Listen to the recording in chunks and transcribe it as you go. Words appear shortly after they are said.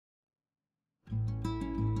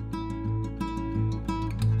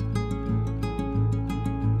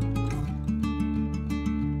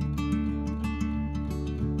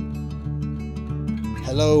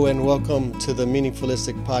Hello and welcome to the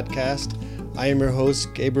Meaningfulistic Podcast. I am your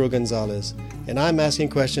host, Gabriel Gonzalez, and I'm asking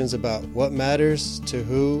questions about what matters, to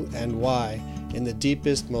who, and why in the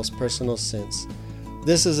deepest, most personal sense.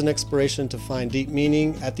 This is an exploration to find deep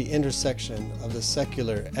meaning at the intersection of the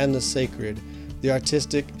secular and the sacred, the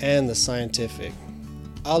artistic and the scientific.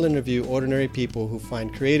 I'll interview ordinary people who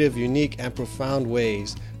find creative, unique, and profound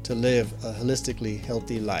ways to live a holistically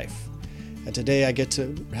healthy life. And today I get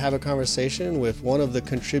to have a conversation with one of the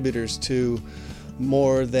contributors to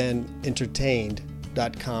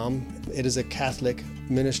morethanentertained.com. It is a Catholic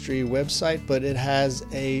ministry website, but it has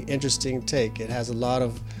an interesting take. It has a lot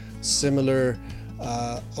of similar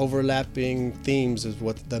overlapping themes is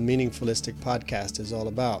what the Meaningfulistic Podcast is all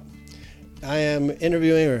about. I am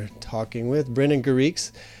interviewing or talking with Brennan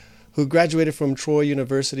Garriques, who graduated from Troy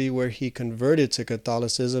University, where he converted to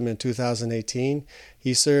Catholicism in 2018.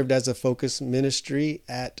 He served as a focus ministry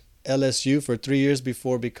at LSU for 3 years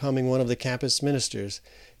before becoming one of the campus ministers.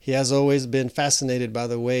 He has always been fascinated by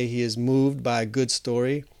the way he is moved by a good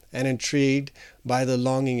story and intrigued by the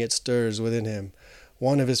longing it stirs within him.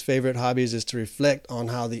 One of his favorite hobbies is to reflect on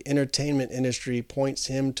how the entertainment industry points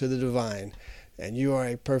him to the divine. And you are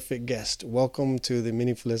a perfect guest. Welcome to the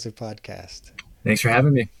Meaningfulistic Podcast. Thanks for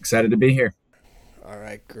having me. Excited to be here. All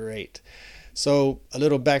right, great. So a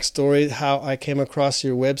little backstory, how I came across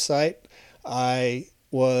your website. I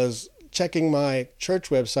was checking my church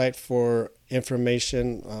website for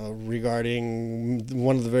information regarding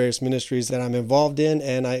one of the various ministries that I'm involved in,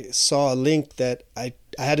 and I saw a link that I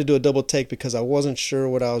had to do a double take because I wasn't sure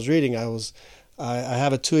what I was reading. I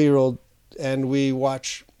have a 2-year-old, and we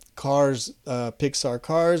watch Cars, Pixar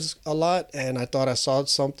Cars a lot, and I thought I saw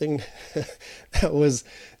something that was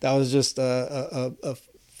just a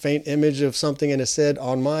faint image of something, and it said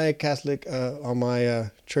on my Catholic on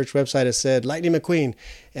my church website, it said Lightning McQueen,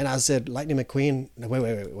 and I said Lightning McQueen.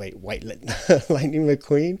 Wait, Lightning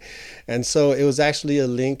McQueen, and so it was actually a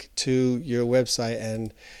link to your website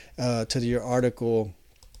and to your article,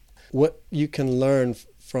 what you can learn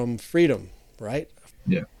from freedom, right?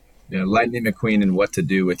 Yeah. Yeah, Lightning McQueen and what to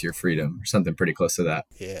do with your freedom, or something pretty close to that.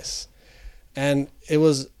 Yes, and it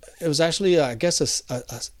was actually I guess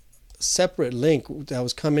a separate link that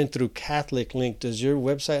was coming through Catholic Link. Does your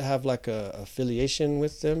website have like a affiliation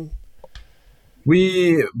with them?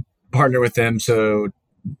 We partner with them so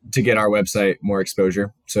to get our website more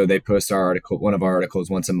exposure. So they post our article, one of our articles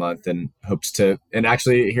once a month, and hopes to. And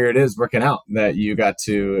actually, here it is working out that you got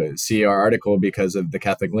to see our article because of the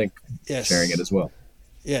Catholic Link sharing it as well.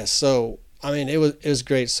 Yes, so I mean it was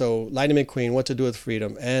great. So Lightning McQueen, what to do with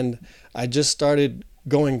freedom, and I just started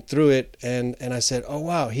going through it, and I said, oh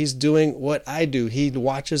wow, he's doing what I do. He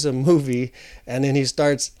watches a movie and then he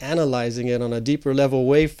starts analyzing it on a deeper level,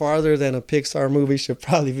 way farther than a Pixar movie should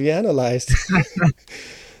probably be analyzed.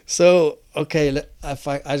 So okay, I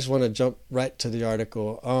just want to jump right to the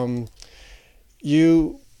article.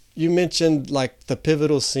 You mentioned like the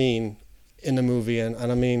pivotal scene in the movie, and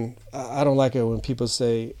I mean, I don't like it when people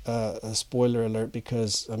say a spoiler alert,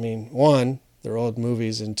 because I mean, one, they're old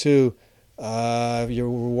movies, and two, you're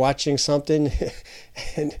watching something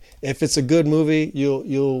and if it's a good movie,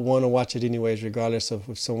 you'll want to watch it anyways, regardless of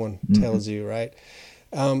if someone tells you, right?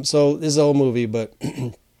 So this is an old movie, but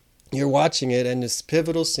you're watching it, and this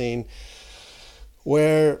pivotal scene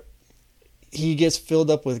where he gets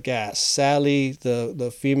filled up with gas. Sally,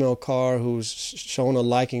 the female car who's shown a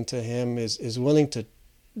liking to him, is willing to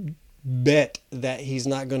bet that he's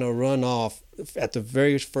not going to run off at the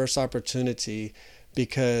very first opportunity,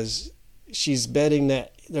 because she's betting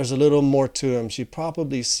that there's a little more to him. She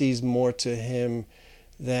probably sees more to him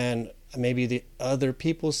than maybe the other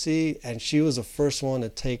people see, and she was the first one to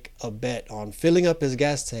take a bet on filling up his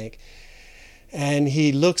gas tank. And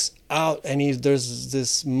he looks out, and there's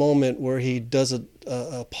this moment where he does a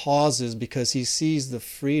pauses, because he sees the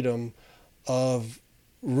freedom of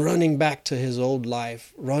running back to his old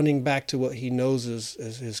life, running back to what he knows is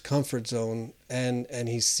his comfort zone. And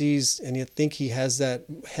he sees, and you think he has that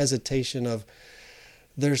hesitation of,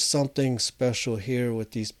 there's something special here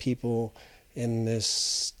with these people in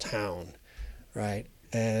this town, right?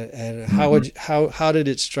 And how did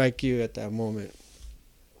it strike you at that moment?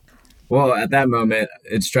 Well, at that moment,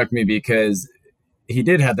 it struck me because he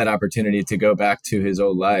did have that opportunity to go back to his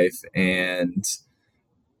old life. And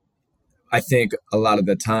I think a lot of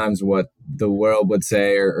the times what the world would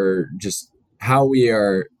say, or just how we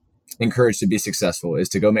are encouraged to be successful, is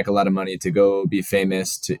to go make a lot of money, to go be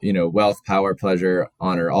famous, to, wealth, power, pleasure,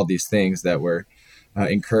 honor, all these things that we're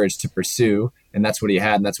encouraged to pursue. And that's what he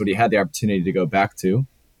had. And that's what he had the opportunity to go back to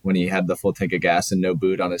when he had the full tank of gas and no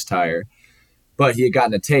boot on his tire. but he had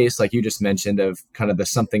gotten a taste, like you just mentioned, of kind of the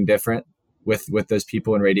something different with those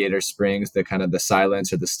people in Radiator Springs, the kind of the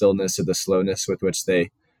silence or the stillness or the slowness with which they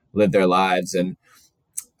live their lives. And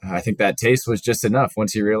I think that taste was just enough.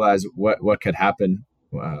 Once he realized what could happen,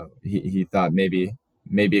 he thought maybe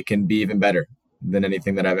it can be even better than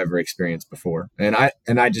anything that I've ever experienced before. And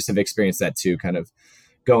I just have experienced that too, kind of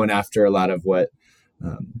going after a lot of what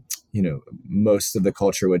most of the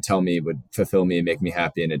culture would tell me would fulfill me and make me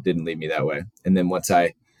happy, and it didn't lead me that way. And then once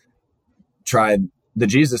I tried the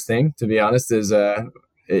Jesus thing, to be honest,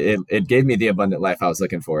 it gave me the abundant life I was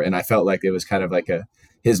looking for, and I felt like it was kind of like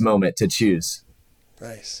his moment to choose.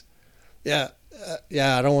 Nice. Yeah.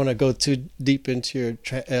 I don't want to go too deep into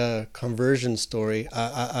your conversion story.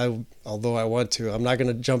 I although I want to, I'm not going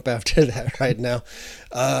to jump after that right now.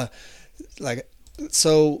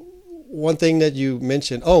 So one thing that you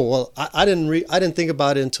mentioned. Oh well, I didn't think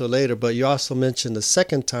about it until later. But you also mentioned the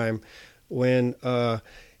second time when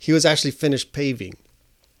he was actually finished paving,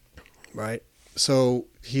 right? So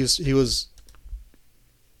he was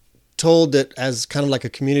told that as kind of like a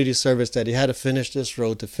community service that he had to finish this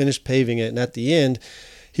road, to finish paving it. And at the end,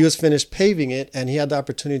 he was finished paving it and he had the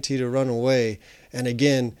opportunity to run away. And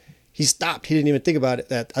again, he stopped. He didn't even think about it.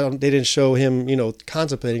 They didn't show him,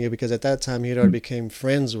 contemplating it, because at that time he had already became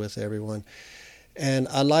friends with everyone. And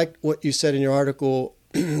I like what you said in your article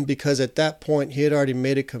because at that point he had already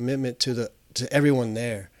made a commitment to everyone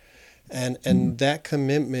there. And that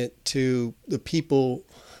commitment to the people,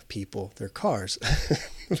 their cars.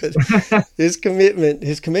 But his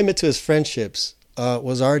commitment to his friendships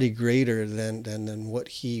was already greater than what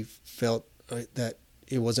he felt that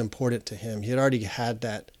it was important to him. He had already had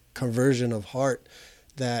that conversion of heart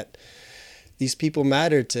that these people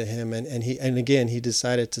mattered to him, and again he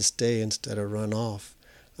decided to stay instead of run off.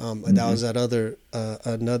 And that was that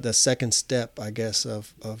another second step, I guess,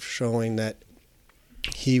 of showing that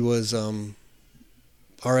he was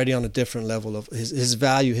already on a different level of his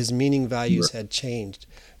value, his meaning values had changed,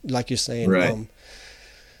 like you're saying. Right.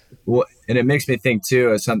 Well, and it makes me think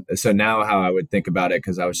too. So now how I would think about it,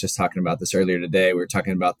 because I was just talking about this earlier today. We were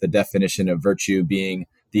talking about the definition of virtue being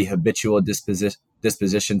the habitual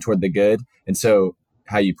disposition toward the good. And so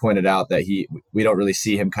how you pointed out that we don't really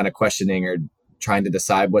see him kind of questioning or trying to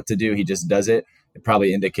decide what to do. He just does it. It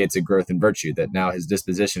probably indicates a growth in virtue, that now his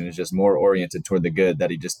disposition is just more oriented toward the good, that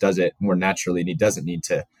he just does it more naturally and he doesn't need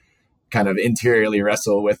to kind of interiorly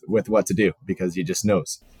wrestle with what to do because he just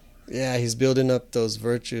knows. Yeah, he's building up those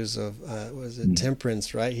virtues of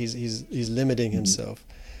temperance, right? He's limiting himself.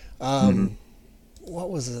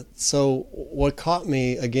 What was it? So what caught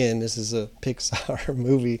me, again, this is a Pixar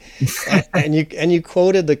movie, and you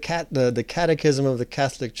quoted the Catechism of the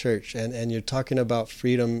Catholic Church, and you're talking about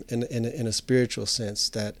freedom in a spiritual sense,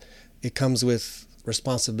 that it comes with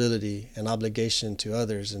responsibility and obligation to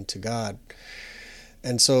others and to God.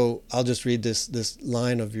 And so I'll just read this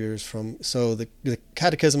line of yours so the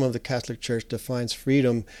Catechism of the Catholic Church defines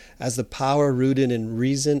freedom as the power rooted in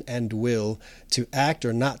reason and will to act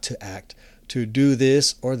or not to act, to do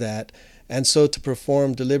this or that, and so to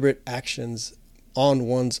perform deliberate actions on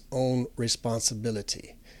one's own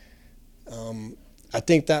responsibility. I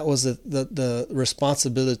think that was the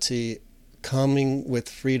responsibility coming with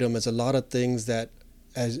freedom is a lot of things that,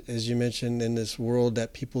 as you mentioned, in this world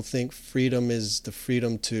that people think freedom is the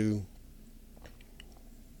freedom to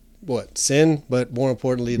sin, but more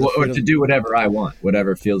importantly, or to do whatever I want,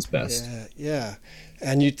 whatever feels best. Yeah.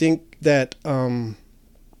 And you think that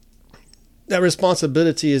that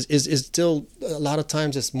responsibility is still, a lot of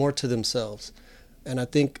times it's more to themselves. And I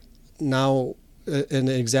think now, an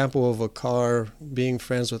example of a car being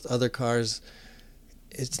friends with other cars,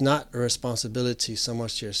 it's not a responsibility so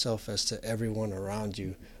much to yourself as to everyone around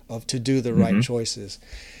you to do the right choices.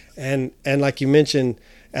 And like you mentioned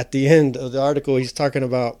at the end of the article, he's talking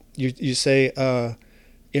about, you say,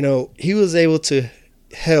 he was able to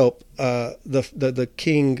help the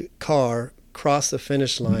King car cross the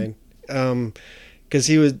finish line because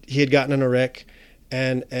he had gotten in a wreck,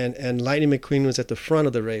 and Lightning McQueen was at the front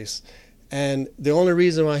of the race. And the only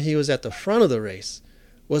reason why he was at the front of the race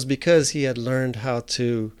was because he had learned how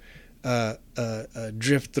to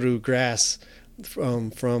drift through grass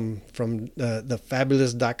from the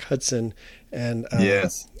fabulous Doc Hudson, and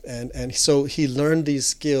yes, and so he learned these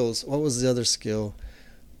skills. What was the other skill?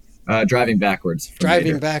 Driving backwards.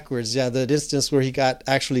 Backwards, yeah. The instance where he got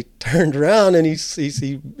actually turned around and he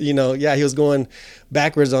was going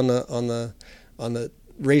backwards on the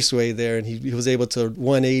raceway there, and he was able to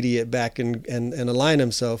 180 it back and align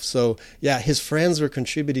himself. So yeah, his friends were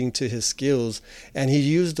contributing to his skills, and he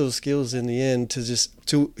used those skills in the end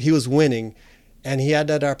he was winning, and he had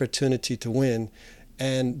that opportunity to win.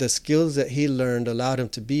 And the skills that he learned allowed him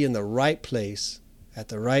to be in the right place at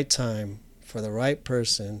the right time for the right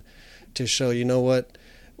person to show, you know what,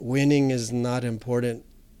 winning is not important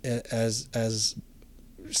as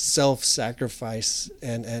self-sacrifice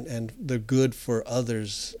and the good for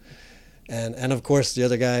others. And of course the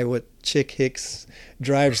other guy with Chick Hicks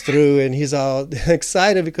drives through and he's all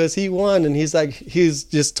excited because he won, and he's like, he's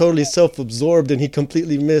just totally self-absorbed and he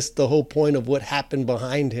completely missed the whole point of what happened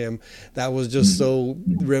behind him. That was just so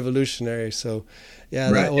revolutionary. So yeah,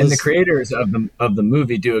 Right. that And the was, creators of the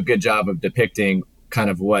movie do a good job of depicting kind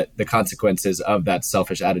of what the consequences of that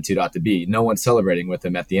selfish attitude ought to be. No one's celebrating with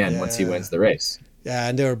him at the end once he yeah. wins the race. Yeah,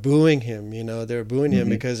 and they were booing him, they were booing him Hmm.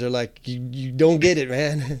 because they're like, you don't get it,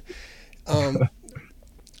 man. um,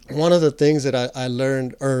 One of the things that I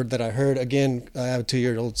learned, or that I heard, again, I have a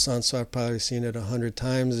 2-year-old son, so I've probably seen it 100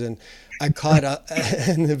 times, and I caught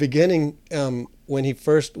in the beginning, when he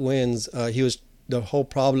first wins, he was, the whole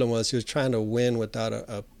problem was he was trying to win without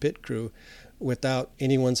a pit crew, without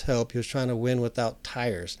anyone's help. He was trying to win without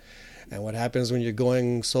tires. And what happens when you're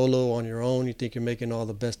going solo on your own, you think you're making all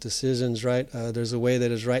the best decisions, right? There's a way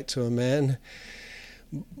that is right to a man,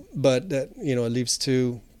 but that, it leads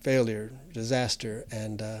to failure, disaster,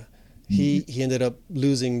 and he ended up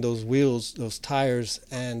losing those wheels, those tires,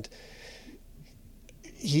 and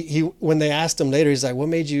he when they asked him later, he's like, what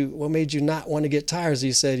made you not want to get tires?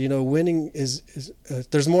 He said, winning is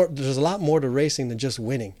there's a lot more to racing than just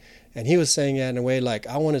winning. And he was saying that in a way like,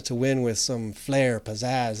 I wanted to win with some flair,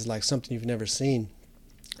 pizzazz, like something you've never seen.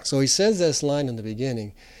 So he says this line in the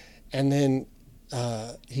beginning, and then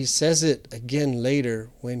he says it again later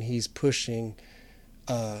when he's pushing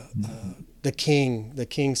the king. The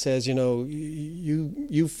king says,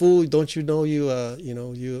 you fool, don't you know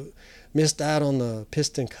you missed out on the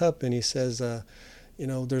Piston Cup? And he says,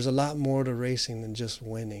 there's a lot more to racing than just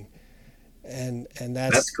winning. And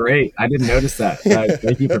That's that's great. I didn't notice that.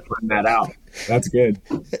 Thank you for pointing that out. That's good.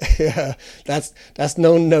 yeah, that's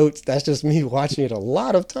no notes. That's just me watching it a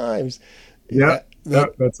lot of times. Yeah. Yeah,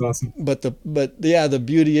 Yep. That's awesome. but yeah, the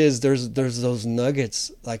beauty is there's those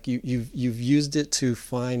nuggets, like you've used it to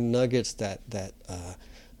find nuggets that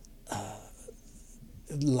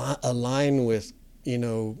align with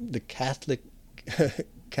the Catholic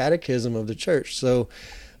catechism of the church. So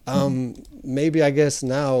maybe, I guess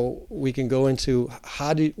now we can go into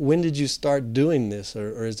when did you start doing this,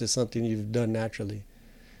 or is this something you've done naturally?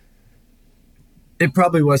 It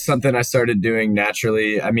probably was something I started doing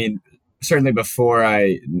naturally. I mean, certainly before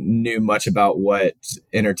I knew much about what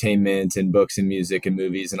entertainment and books and music and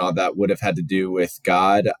movies and all that would have had to do with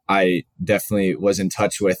God, I definitely was in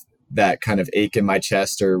touch with that kind of ache in my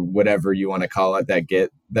chest, or whatever you want to call it,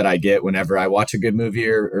 that I get whenever I watch a good movie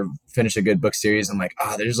or finish a good book series. I'm like,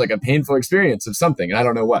 there's like a painful experience of something, and I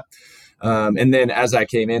don't know what. And then as I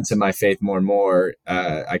came into my faith more and more,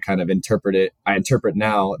 I kind of I interpret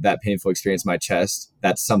now that painful experience in my chest,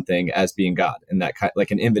 that's something, as being God, and that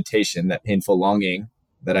like an invitation, that painful longing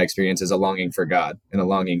that I experience is a longing for God and a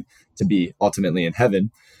longing to be ultimately in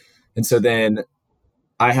heaven. And so then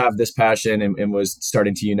I have this passion, and was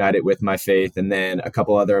starting to unite it with my faith. And then a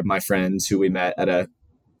couple other of my friends who we met at a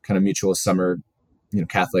kind of mutual summer,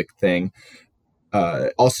 Catholic thing,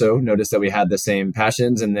 also noticed that we had the same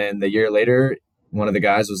passions. And then the year later, one of the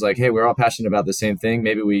guys was like, "Hey, we're all passionate about the same thing.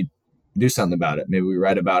 Maybe we do something about it. Maybe we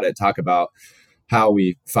write about it, talk about how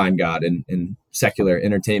we find God in secular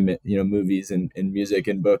entertainment, movies and music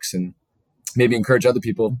and books, and maybe encourage other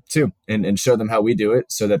people too, and show them how we do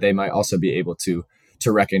it, so that they might also be able to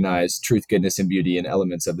recognize truth, goodness, and beauty and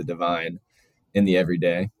elements of the divine in the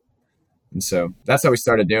everyday." And so that's how we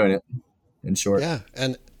started doing it, in short. Yeah,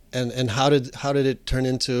 and how did it turn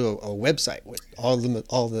into a website with all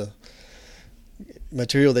the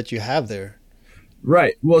material that you have there?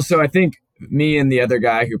 Right. Well, so I think me and the other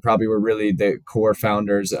guy, who probably were really the core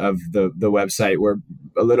founders of the website, were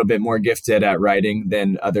a little bit more gifted at writing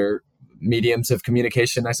than other mediums of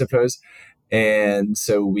communication, I suppose. And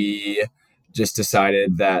so we just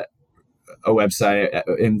decided that a website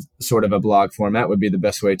in sort of a blog format would be the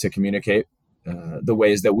best way to communicate the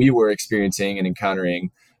ways that we were experiencing and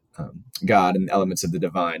encountering God and elements of the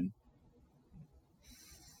divine.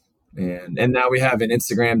 And now we have an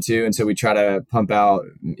Instagram too, and so we try to pump out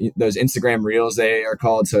those Instagram reels, they are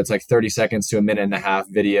called. So it's like 30 seconds to a minute and a half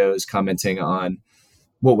videos commenting on,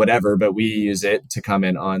 well, whatever, but we use it to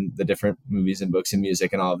comment on the different movies and books and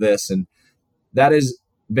music and all of this. And that has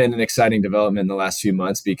been an exciting development in the last few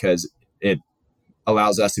months, because it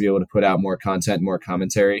allows us to be able to put out more content, more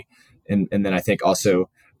commentary, and then I think also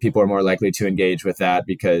people are more likely to engage with that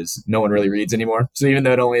because no one really reads anymore. So even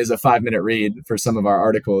though it only is a 5-minute read for some of our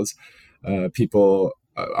articles, people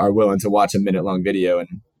are willing to watch a minute-long video,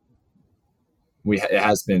 and it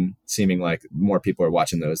has been seeming like more people are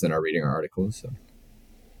watching those than are reading our articles. So.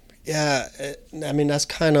 Yeah, I mean that's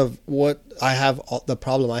kind of what I have. The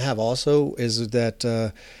problem I have also is that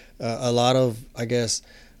a lot of, I guess,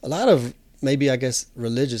 a lot of maybe I guess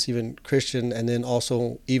religious, even Christian, and then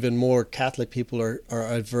also even more Catholic people are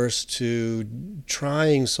adverse to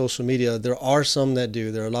trying social media. There are some that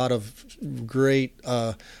do. There are a lot of great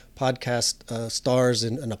podcast stars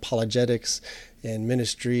and apologetics and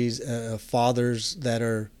ministries, fathers that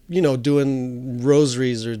are doing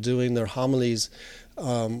rosaries or doing their homilies.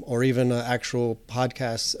 Or even an actual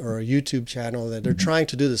podcast or a YouTube channel that they're trying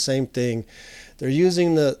to do the same thing. They're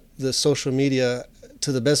using the social media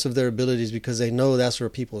to the best of their abilities because they know that's where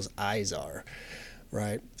people's eyes are,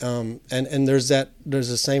 right? And there's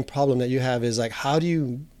the same problem that you have is like, how do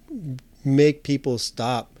you make people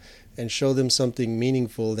stop and show them something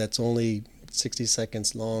meaningful that's only 60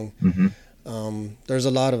 seconds long? Mm-hmm. There's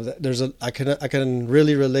a lot of that. I can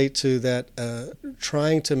really relate to that.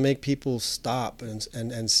 Trying to make people stop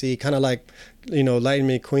and see, kind of like,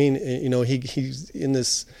 Lightning McQueen. He's in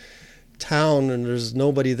this town and there's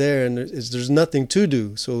nobody there and there's nothing to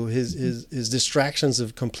do. So his distractions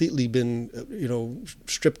have completely been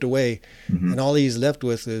stripped away, and all he's left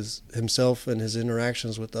with is himself and his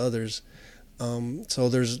interactions with others. So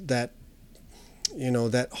there's that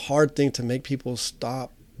that hard thing to make people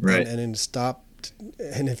stop. Right. And then stop.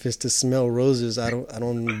 And if it's to smell roses, I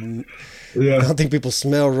don't Yeah. I don't think people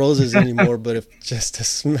smell roses anymore. But if just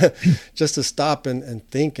to stop and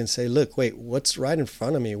think and say, look, wait, what's right in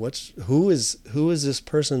front of me? Who is this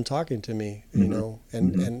person talking to me?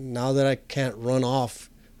 And now that I can't run off,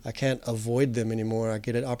 I can't avoid them anymore. I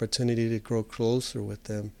get an opportunity to grow closer with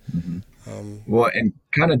them. Well, and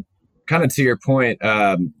kind of to your point,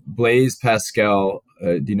 Blaise Pascal.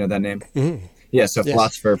 Do you know that name? Mm-hmm. Yeah, so yes.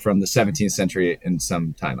 Philosopher from the 17th century in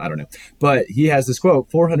some time, I don't know. But he has this quote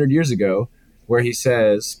 400 years ago where he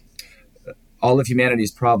says, all of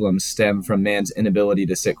humanity's problems stem from man's inability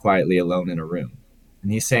to sit quietly alone in a room.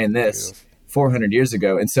 And he's saying this 400 years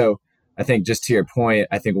ago. And so I think just to your point,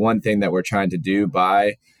 I think one thing that we're trying to do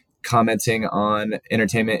by commenting on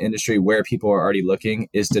entertainment industry where people are already looking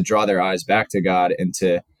is to draw their eyes back to God and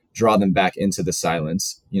to draw them back into the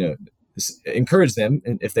silence, encourage them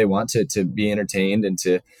if they want to be entertained and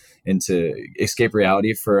to escape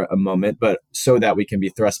reality for a moment, but so that we can be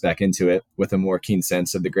thrust back into it with a more keen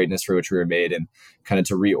sense of the greatness for which we were made and kind of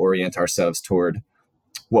to reorient ourselves toward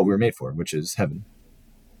what we were made for, which is heaven.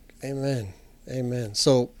 Amen.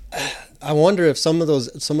 So I wonder if some of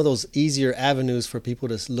those easier avenues for people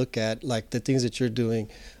to look at, like the things that you're doing,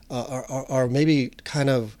 are maybe kind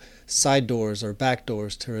of side doors or back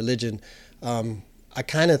doors to religion. I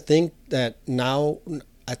kind of think that now,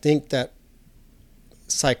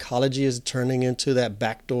 psychology is turning into that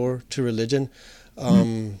back door to religion.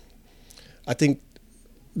 I think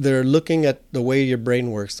they're looking at the way your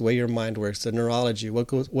brain works, the way your mind works, the neurology,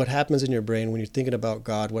 what happens in your brain when you're thinking about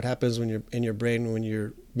God, what happens when you're in your brain when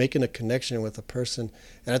you're making a connection with a person.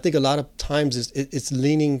 And I think a lot of times it's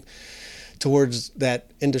leaning towards that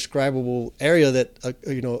indescribable area that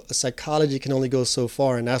a psychology can only go so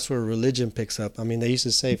far, and that's where religion picks up. I mean, they used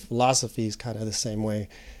to say philosophy is kind of the same way,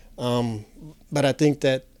 but I think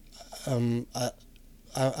that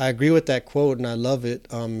I agree with that quote, and I love it.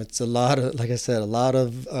 It's a lot of, like I said,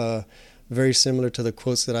 very similar to the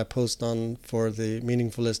quotes that I post on for the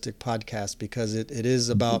Meaningfulistic podcast, because it is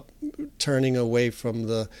about turning away from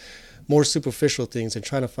the more superficial things and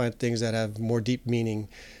trying to find things that have more deep meaning.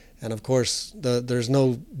 And of course, there's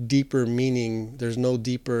no deeper meaning, there's no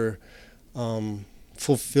deeper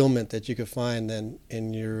fulfillment that you could find than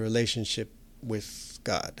in your relationship with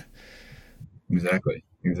God. Exactly.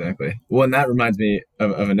 Well, and that reminds me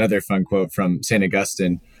of another fun quote from St.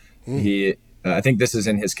 Augustine. He, I think this is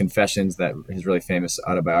in his Confessions, that his really famous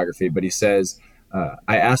autobiography, but he says,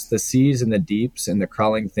 I asked the seas and the deeps and the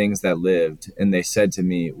crawling things that lived, and they said to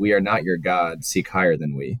me, we are not your God, seek higher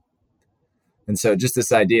than we. And so just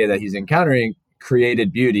this idea that he's encountering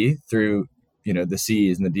created beauty through, the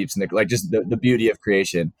seas and the deeps and just the beauty of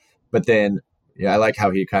creation. But then I like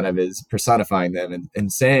how he kind of is personifying them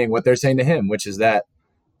and saying what they're saying to him, which is that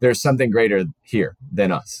there's something greater here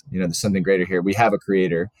than us. There's something greater here. We have a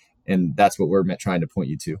creator, and that's what we're trying to point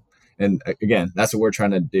you to. And again, that's what we're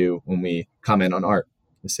trying to do when we comment on art,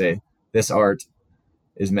 to say this art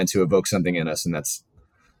is meant to evoke something in us, and that's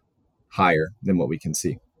higher than what we can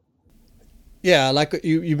see. Yeah, like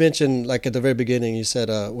you mentioned, like at the very beginning, you said,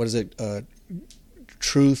 what is it?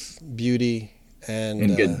 truth, beauty,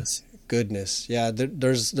 and goodness. goodness. Yeah,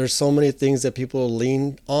 there's so many things that people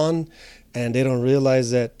lean on, and they don't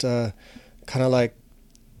realize that. Kind of like,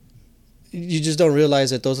 you just don't realize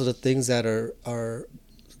that those are the things that are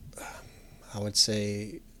I would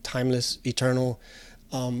say timeless, eternal,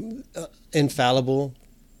 infallible,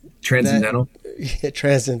 Transcendental.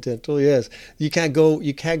 transcendental. Yes, you can't go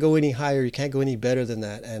any higher. You can't go any better than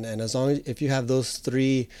that. And as long as, if you have those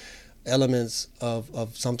three elements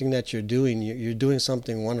of something that you're doing, you're doing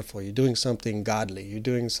something wonderful. You're doing something godly. You're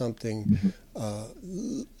doing something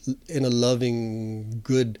in a loving,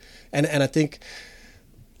 good, and I think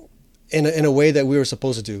in a way that we were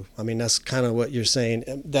supposed to do. I mean, that's kind of what you're saying.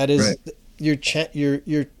 That is, right.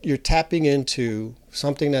 You're tapping into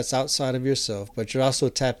something that's outside of yourself, but you're also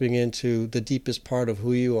tapping into the deepest part of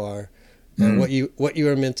who you are and what you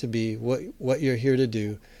are meant to be, what you're here to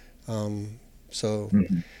do.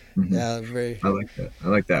 Yeah, very. I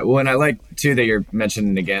like that. Well, and I like too that you're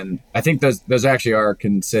mentioning again. I think those actually are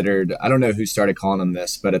considered. I don't know who started calling them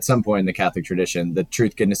this, but at some point in the Catholic tradition, the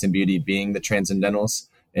truth, goodness, and beauty being the transcendentals,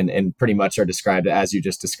 and pretty much are described as you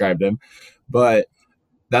just described them. But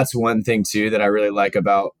that's one thing too that I really like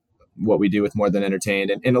about what we do with More Than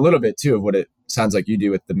Entertained, and a little bit too of what it sounds like you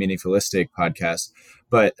do with the Meaningfulistic podcast.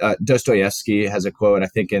 But Dostoevsky has a quote, I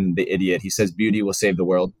think, in The Idiot. He says, "Beauty will save the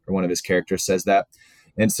world," or one of his characters says that.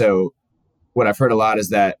 And so what I've heard a lot is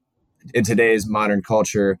that in today's modern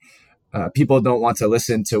culture, people don't want to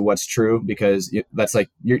listen to what's true because that's like,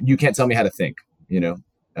 you can't tell me how to think,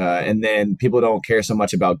 and then people don't care so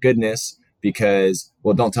much about goodness because,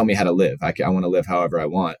 well, don't tell me how to live. I want to live however I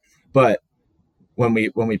want. But when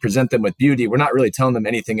we present them with beauty, we're not really telling them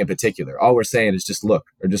anything in particular. All we're saying is just look,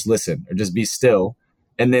 or just listen, or just be still.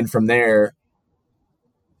 And then from there,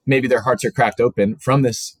 maybe their hearts are cracked open from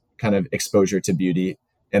this kind of exposure to beauty,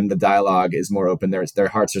 and the dialogue is more open. Their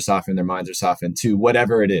hearts are softened, their minds are softened to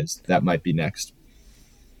whatever it is that might be next.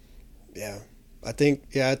 Yeah, I think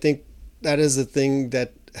that is the thing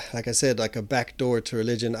that, like I said, like a back door to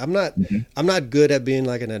religion. I'm not good at being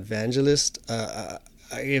like an evangelist.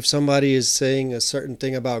 If somebody is saying a certain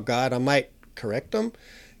thing about God, I might correct them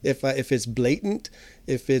if it's blatant.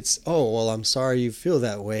 If it's, oh, well, I'm sorry you feel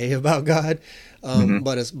that way about God.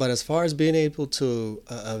 But as far as being able to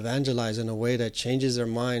evangelize in a way that changes their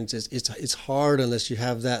minds, it's hard unless you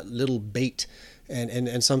have that little bait,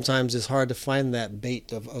 and sometimes it's hard to find that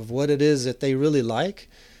bait of what it is that they really like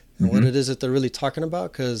and what it is that they're really talking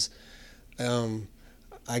about. Because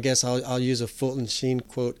I guess I'll use a Fulton Sheen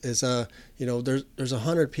quote: "Is there's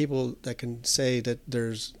 100 people that can say that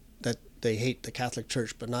they hate the Catholic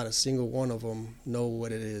Church, but not a single one of them know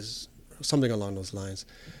what it is," something along those lines.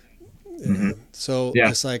 So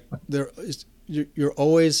it's like you're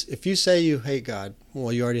always, if you say you hate God,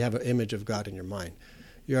 well, you already have an image of God in your mind.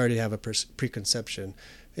 You already have a preconception.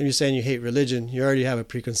 And you're saying you hate religion, you already have a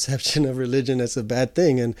preconception of religion that's a bad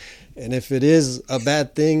thing. And if it is a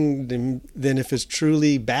bad thing, then if it's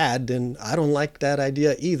truly bad, then I don't like that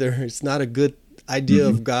idea either. It's not a good idea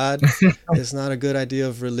of God. It's not a good idea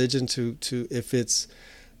of religion to if it's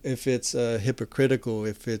hypocritical,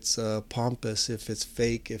 if it's pompous, if it's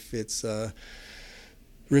fake, if it's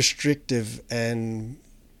restrictive and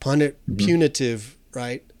punitive,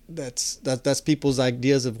 right? That's people's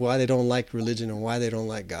ideas of why they don't like religion and why they don't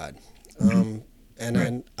like God.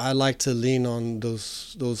 And I like to lean on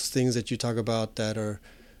those things that you talk about that are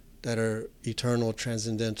eternal,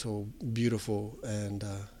 transcendental, beautiful, and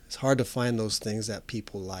it's hard to find those things that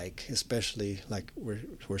people like, especially like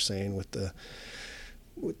we're saying with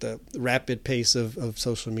the rapid pace of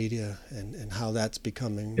social media and how that's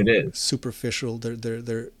becoming superficial.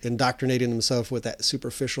 They're indoctrinating themselves with that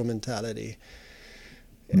superficial mentality.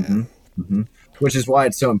 Yeah. Which is why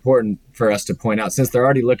it's so important for us to point out, since they're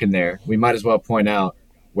already looking there, we might as well point out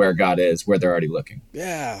where God is, where they're already looking.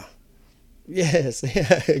 Yeah. Yes.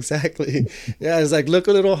 Yeah, exactly. Yeah. It's like, look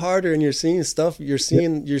a little harder and you're seeing stuff. You're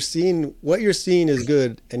seeing what you're seeing is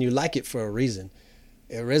good and you like it for a reason.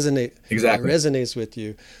 It resonates with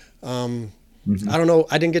you. I don't know.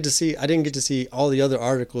 I didn't get to see all the other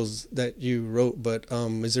articles that you wrote, but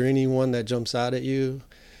is there any one that jumps out at you?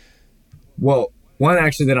 Well, one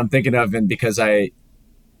actually that I'm thinking of, and because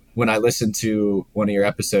when I listened to one of your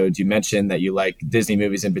episodes, you mentioned that you like Disney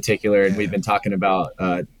movies in particular, and we've been talking about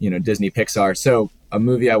Disney Pixar. So a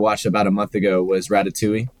movie I watched about a month ago was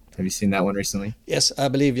Ratatouille. Have you seen that one recently? Yes, I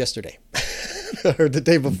believe yesterday. Or the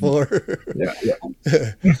day before. Yeah.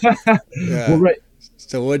 Yeah. Well, right.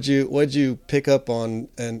 So what'd you pick up on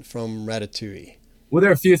from Ratatouille? Well, there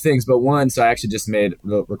are a few things, but one, so I actually just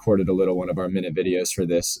recorded a little one of our minute videos for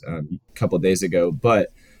this a couple of days ago.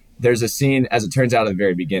 But there's a scene, as it turns out, at the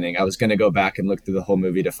very beginning. I was going to go back and look through the whole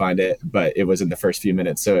movie to find it, but it was in the first few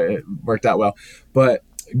minutes, so it worked out well. But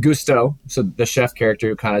Gusto, so the chef character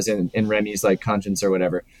who kind of is in Remy's like conscience or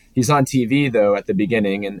whatever, he's on TV though at the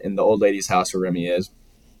beginning in the old lady's house where Remy is,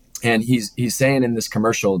 and he's saying in this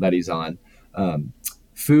commercial that he's on,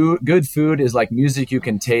 good food is like music you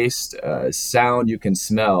can taste, sound you can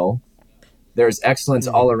smell. There's excellence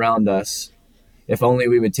all around us. If only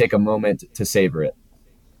we would take a moment to savor it.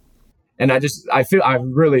 And I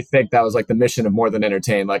really think that was like the mission of More Than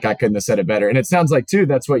Entertain. Like I couldn't have said it better. And it sounds like too,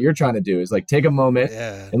 that's what you're trying to do is like take a moment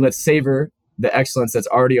Yeah. and let's savor the excellence that's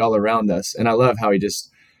already all around us. And I love how he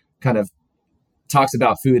just kind of talks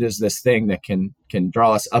about food as this thing that can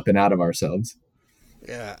draw us up and out of ourselves.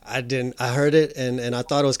 Yeah, I heard it and I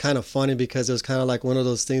thought it was kind of funny because it was kind of like one of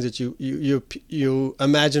those things that you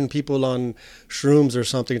imagine people on shrooms or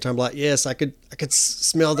something talking about, yes, I could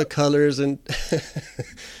smell the colors and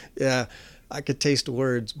yeah, I could taste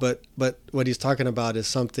words, but what he's talking about is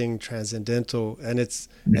something transcendental, and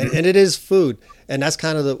and it is food, and that's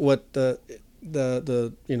kind of what the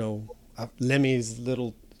Lemmy's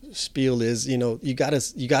little spiel is. You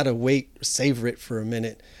gotta wait, savor it for a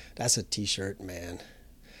minute. That's a t-shirt, man.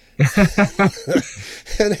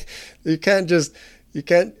 And you can't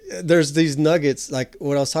there's these nuggets. Like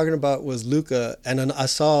what I was talking about was Luca, and then I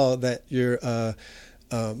saw that your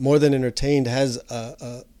More Than Entertained has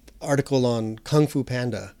a article on Kung Fu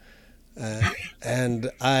Panda,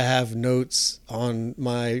 and I have notes on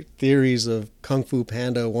my theories of Kung Fu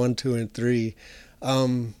Panda 1, 2, and 3.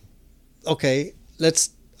 Okay,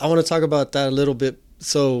 I want to talk about that a little bit.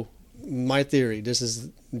 So my theory, this is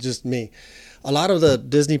just me. A lot of the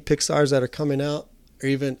Disney Pixars that are coming out, or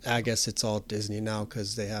even, I guess it's all Disney now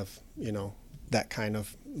because they have, that kind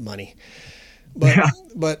of money. But Yeah.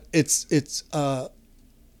 but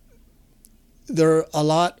they're a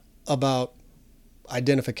lot about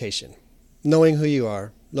identification, knowing who you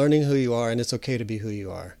are, learning who you are, and it's okay to be who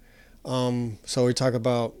you are. So we talk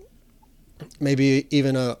about maybe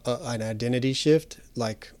even an identity shift,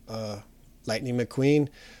 like Lightning McQueen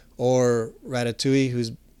or Ratatouille,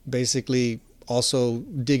 who's basically also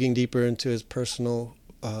digging deeper into his personal,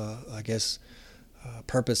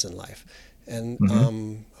 purpose in life. And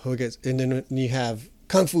and then you have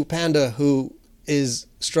Kung Fu Panda, who is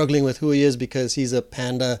struggling with who he is because he's a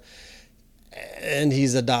panda and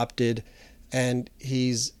he's adopted, and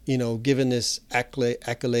he's given this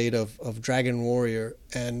accolade of Dragon Warrior,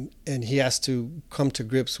 and he has to come to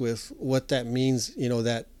grips with what that means,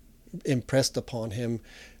 that impressed upon him,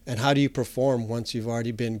 and how do you perform once you've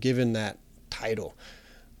already been given that title?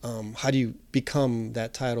 How do you become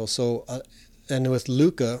that title? So and with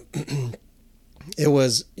Luca, it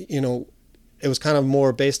was kind of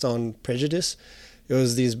more based on prejudice. It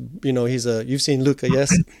was these, you've seen Luca,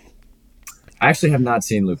 yes? I actually have not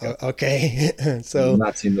seen Luca. Okay. So I've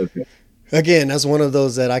not seen Luca. again, that's one of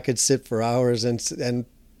those that I could sit for hours and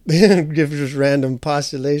give just random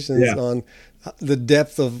postulations on the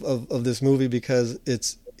depth of this movie, because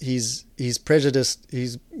he's prejudiced.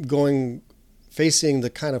 He's facing the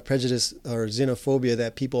kind of prejudice or xenophobia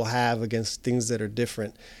that people have against things that are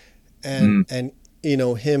different. And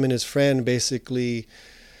him and his friend basically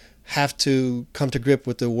have to come to grip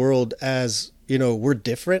with the world as, we're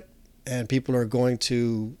different, and people are going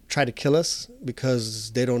to try to kill us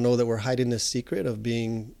because they don't know that we're hiding this secret of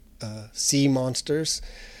being sea monsters.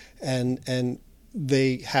 And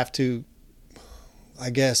they have to,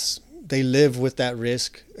 I guess, they live with that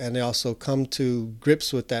risk, and they also come to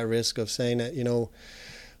grips with that risk of saying that,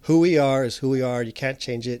 who we are is who we are. You can't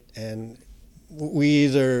change it. And we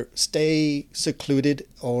either stay secluded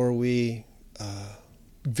or we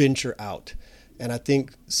venture out. And I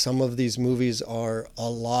think some of these movies are a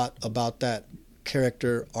lot about that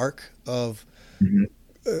character arc of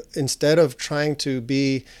instead of trying to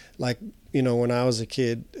be like, when I was a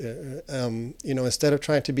kid, instead of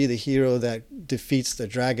trying to be the hero that defeats the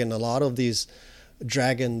dragon, a lot of these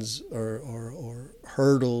dragons or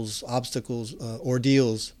hurdles, obstacles,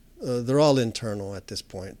 ordeals, they're all internal at this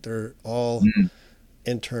point. They're all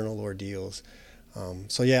internal ordeals.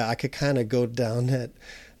 So yeah, I could kind of go down that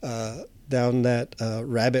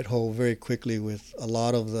rabbit hole very quickly with a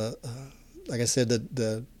lot of the, like I said,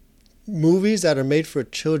 the movies that are made for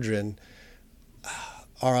children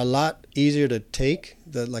are a lot easier to take.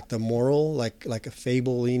 The moral, like a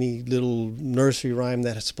fable, any little nursery rhyme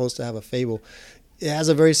that is supposed to have a fable. It has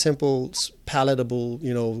a very simple, palatable,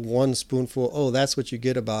 one spoonful. Oh, that's what you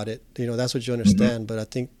get about it. That's what you understand. But I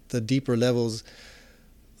think the deeper levels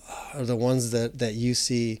are the ones that you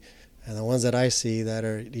see, and the ones that I see that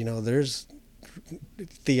are, there's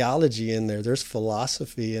theology in there. There's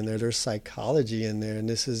philosophy in there. There's psychology in there. And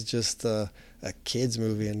this is just a kids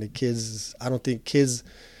movie. And the kids, I don't think kids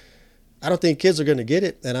are going to get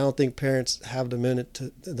it. And I don't think parents have the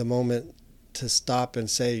moment to stop and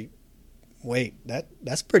say, wait,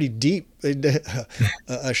 that's pretty deep.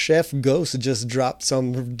 A chef ghost just dropped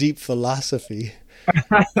some deep philosophy.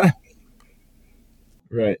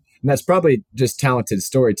 Right. And that's probably just talented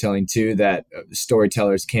storytelling too, that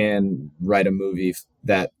storytellers can write a movie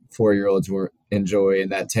that 4-year-olds will enjoy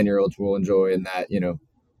and that 10-year-olds will enjoy and that,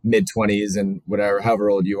 mid 20s and whatever, however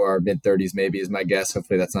old you are, mid 30s maybe is my guess.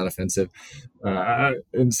 Hopefully that's not offensive.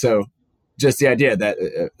 And so just the idea that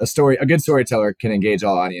a good storyteller can engage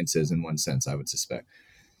all audiences in one sense, I would suspect.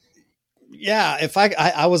 Yeah, if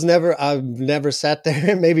I've never sat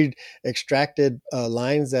there and maybe extracted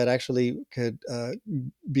lines that actually could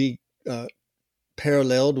be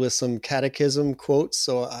paralleled with some catechism quotes.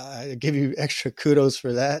 So I give you extra kudos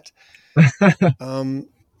for that.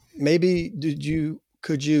 Maybe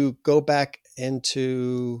could you go back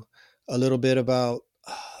into a little bit about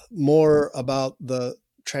more about the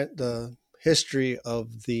history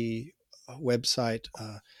of the website,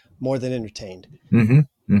 More Than Entertained? Mm-hmm.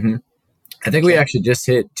 Mm-hmm. I think we actually just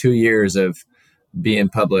hit 2 years of being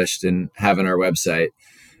published and having our website,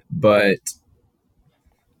 but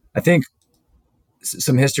I think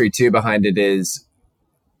some history too behind it is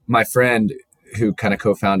my friend who kind of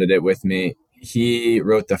co-founded it with me. He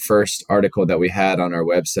wrote the first article that we had on our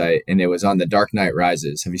website, and it was on The Dark Knight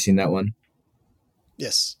Rises. Have you seen that one?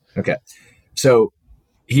 Yes. Okay. So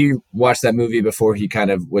he watched that movie before he kind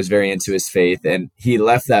of was very into his faith, and he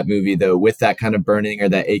left that movie though with that kind of burning or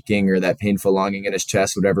that aching or that painful longing in his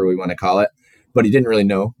chest, whatever we want to call it. But he didn't really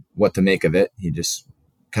know what to make of it. He just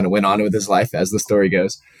kind of went on with his life as the story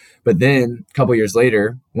goes. But then a couple years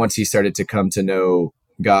later, once he started to come to know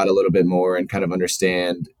God a little bit more and kind of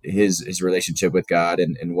understand his relationship with God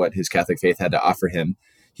and what his Catholic faith had to offer him,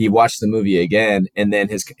 he watched the movie again, and then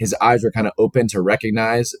his eyes were kind of open to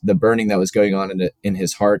recognize the burning that was going on in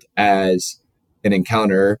his heart as an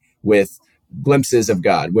encounter with glimpses of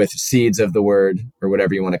God, with seeds of the word, or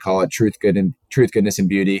whatever you want to call it, truth, goodness, and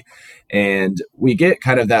beauty. And we get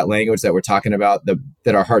kind of that language that we're talking about,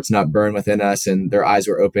 that our hearts not burn within us, and their eyes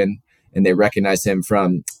were open, and they recognized him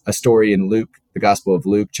from a story in Luke, the Gospel of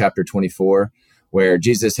Luke, chapter 24, where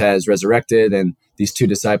Jesus has resurrected and these two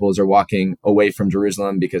disciples are walking away from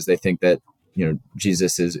Jerusalem because they think that,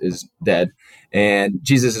 Jesus is dead. And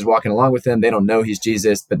Jesus is walking along with them. They don't know he's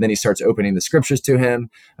Jesus, but then he starts opening the scriptures to him.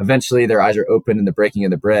 Eventually their eyes are open in the breaking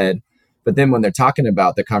of the bread. But then when they're talking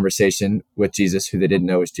about the conversation with Jesus, who they didn't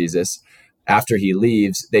know was Jesus, after he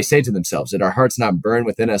leaves, they say to themselves, "Did our hearts not burn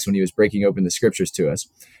within us when he was breaking open the scriptures to us?"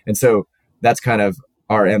 And so that's kind of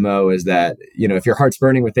our MO, is that, if your heart's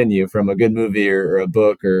burning within you from a good movie or a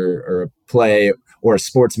book or a play or a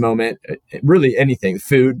sports moment, really anything,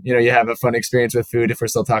 food, you have a fun experience with food, if we're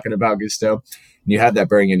still talking about gusto, and you have that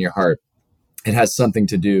burning in your heart, it has something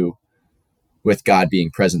to do with God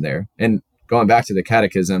being present there. And going back to the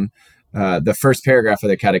catechism, the first paragraph of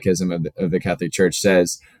the catechism of the Catholic Church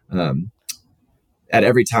says, at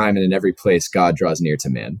every time and in every place, God draws near to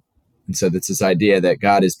man. And so that's this idea that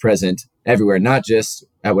God is present everywhere, not just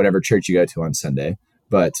at whatever church you go to on Sunday,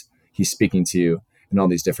 but he's speaking to you in all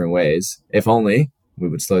these different ways. If only we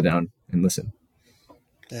would slow down and listen.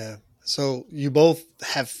 Yeah. So you both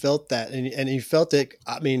have felt that, and you felt it.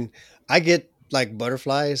 I mean, I get like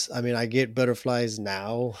butterflies. I mean, I get butterflies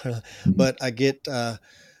now, but I get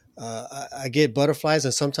butterflies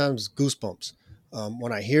and sometimes goosebumps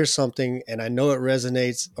when I hear something and I know it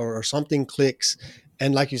resonates or something clicks.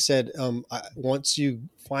 And like you said, once you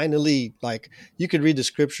finally, like, you could read the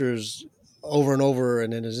scriptures over and over,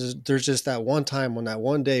 and then there's just that one time, on that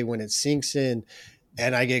one day when it sinks in,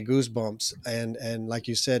 and I get goosebumps. And like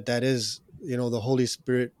you said, that is, the Holy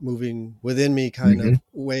Spirit moving within me kind of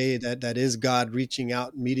way, that is God reaching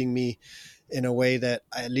out, meeting me in a way that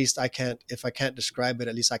at least if I can't describe it,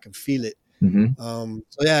 at least I can feel it. So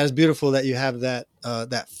yeah, it's beautiful that you have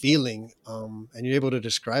that feeling, and you're able to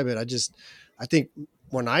describe it. I think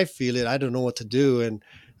when I feel it, I don't know what to do. And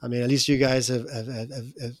I mean, at least you guys have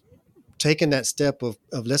taken that step of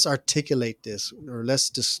let's articulate this, or let's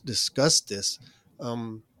discuss this.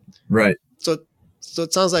 Right. So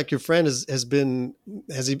it sounds like your friend has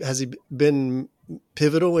he been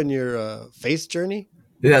pivotal in your faith journey?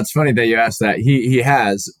 Yeah, it's funny that you asked that. He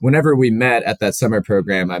has. Whenever we met at that summer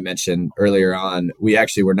program I mentioned earlier on, we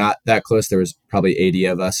actually were not that close. There was probably 80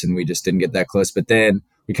 of us, and we just didn't get that close. But then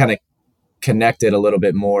we kind of connected a little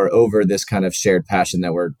bit more over this kind of shared passion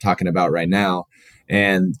that we're talking about right now.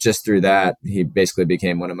 And just through that, he basically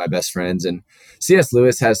became one of my best friends. And C.S.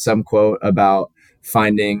 Lewis has some quote about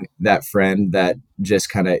finding that friend that just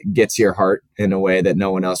kind of gets your heart in a way that no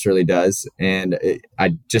one else really does. And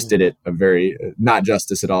I just did it a very, not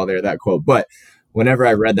justice at all there, that quote. But whenever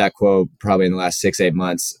I read that quote, probably in the last 6, 8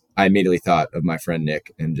 months, I immediately thought of my friend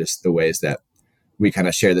Nick and just the ways that we kind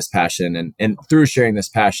of share this passion. And through sharing this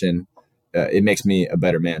passion, it makes me a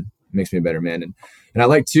better man. It makes me a better man. And I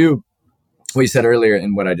like to, what you said earlier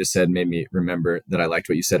and what I just said made me remember that I liked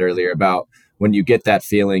what you said earlier about when you get that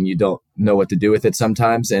feeling, you don't know what to do with it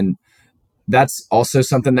sometimes. And that's also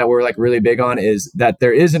something that we're like really big on, is that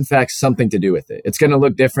there is in fact something to do with it. It's going to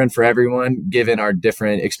look different for everyone given our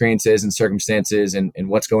different experiences and circumstances and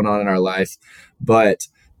what's going on in our life. But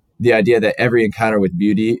the idea that every encounter with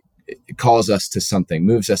beauty calls us to something,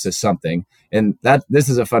 moves us to something. And that this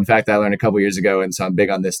is a fun fact that I learned a couple years ago. And so I'm big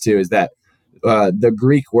on this too, is that the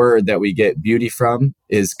Greek word that we get beauty from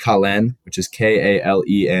is kalen, which is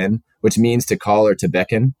Kalen, which means to call or to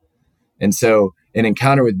beckon. And so an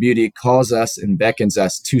encounter with beauty calls us and beckons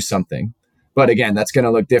us to something. But again, that's going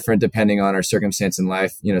to look different depending on our circumstance in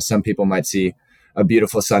life. You know, some people might see a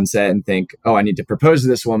beautiful sunset and think, oh, I need to propose to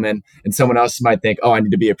this woman. And someone else might think, oh, I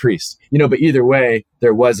need to be a priest. You know, but either way,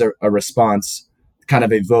 there was a response kind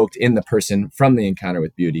of evoked in the person from the encounter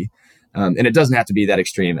with beauty. And it doesn't have to be that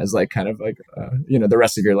extreme as like kind of like, the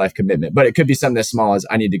rest of your life commitment. But it could be something as small as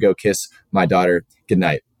I need to go kiss my daughter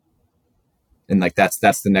goodnight. And like, that's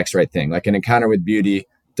the next right thing. Like an encounter with beauty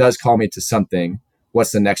does call me to something.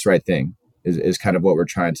 What's the next right thing is kind of what we're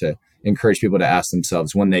trying to encourage people to ask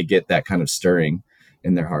themselves when they get that kind of stirring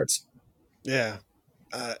in their hearts. Yeah.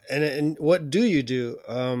 And what do you do?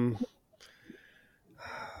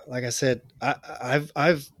 Like I said,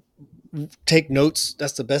 I've take notes.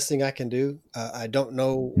 That's the best thing I can do. I don't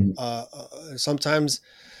know. Sometimes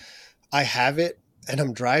I have it and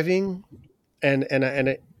I'm driving and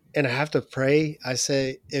I have to pray. I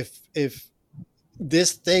say, if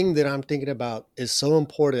this thing that I'm thinking about is so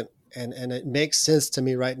important and it makes sense to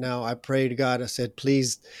me right now, I pray to God. I said,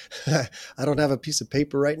 please, I don't have a piece of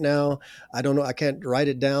paper right now. I don't know. I can't write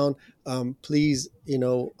it down. Please,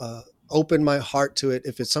 open my heart to it.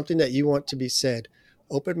 If it's something that you want to be said,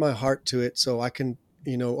 open my heart to it so I can,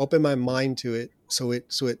 open my mind to it. So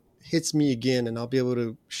it hits me again and I'll be able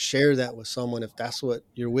to share that with someone if that's what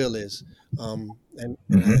your will is. And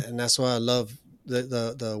that's why I love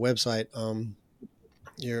the website.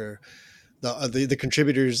 Your the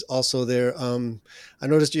contributors also there. I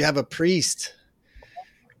noticed you have a priest.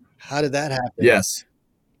 How did that happen? Yes,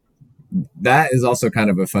 that is also kind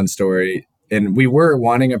of a fun story. And we were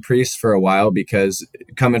wanting a priest for a while because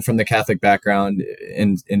coming from the Catholic background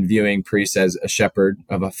and viewing priests as a shepherd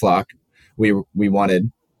of a flock, we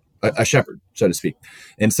wanted a shepherd, so to speak,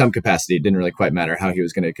 in some capacity. It didn't really quite matter how he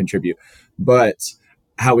was going to contribute. But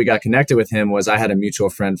how we got connected with him was I had a mutual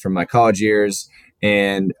friend from my college years,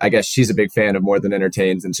 and I guess she's a big fan of More Than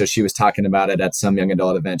Entertains. And so she was talking about it at some young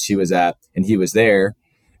adult event she was at, and he was there.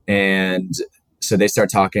 And so they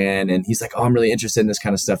start talking, and he's like, oh, I'm really interested in this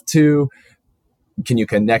kind of stuff too. Can you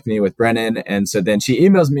connect me with Brennan? And so then she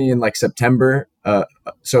emails me in like September,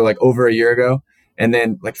 so like over a year ago. And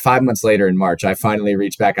then like 5 months later in March, I finally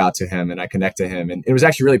reached back out to him and I connect to him. And it was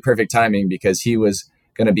actually really perfect timing because he was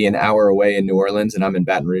going to be an hour away in New Orleans and I'm in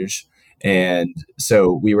Baton Rouge. And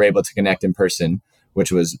so we were able to connect in person,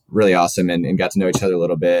 which was really awesome, and got to know each other a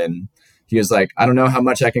little bit. And he was like, I don't know how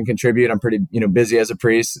much I can contribute. I'm pretty, busy as a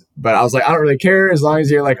priest, but I was like, I don't really care as long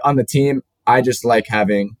as you're like on the team. I just like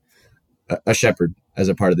having a shepherd as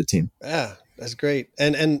a part of the team. Yeah, that's great.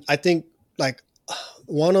 And I think like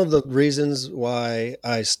one of the reasons why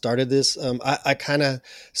I started this, I kind of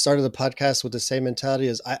started the podcast with the same mentality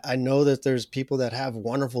as I know that there's people that have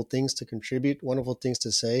wonderful things to contribute, wonderful things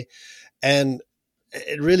to say. And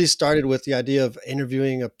it really started with the idea of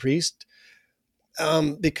interviewing a priest,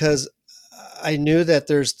 because I knew that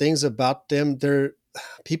there's things about them.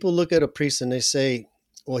 People look at a priest and they say,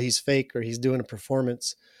 well, he's fake or he's doing a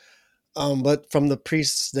performance. But from the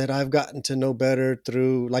priests that I've gotten to know better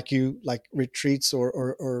through like retreats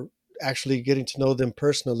or actually getting to know them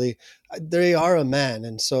personally, they are a man.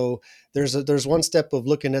 And so there's one step of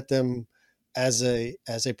looking at them as a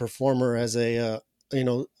performer, as a,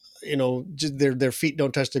 just their feet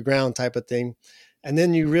don't touch the ground type of thing. And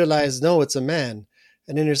then you realize, no, it's a man.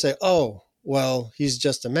 And then you say, oh, well, he's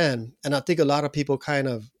just a man. And I think a lot of people kind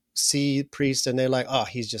of see priests and they're like, oh,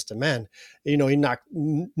 he's just a man. He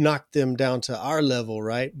knocked them down to our level,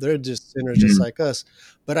 right? They're just sinners just like us.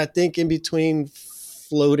 But I think in between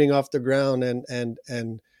floating off the ground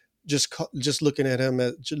and just looking at him,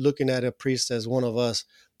 looking at a priest as one of us,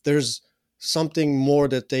 there's something more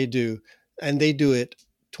that they do, and they do it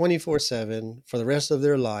 24/7 for the rest of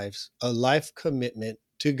their lives, a life commitment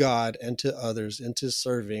to God and to others and to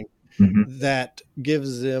serving, Hmm. that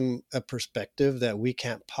gives them a perspective that we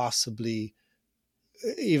can't possibly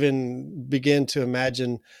even begin to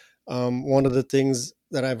imagine. One of the things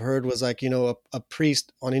that I've heard was like, a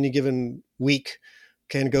priest on any given week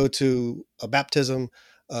can go to a baptism,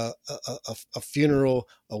 a funeral,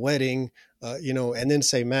 a wedding, and then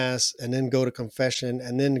say mass, and then go to confession,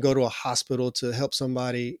 and then go to a hospital to help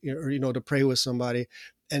somebody, or to pray with somebody.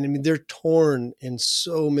 And I mean, they're torn in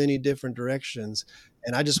so many different directions.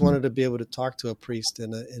 And I just wanted to be able to talk to a priest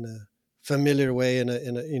in a familiar way,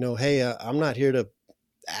 hey, I'm not here to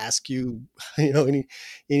ask you, any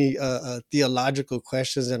theological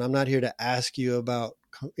questions, and I'm not here to ask you about,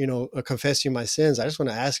 confess you my sins. I just want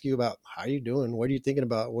to ask you about how are you doing, what are you thinking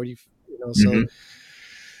about, what do so Hmm.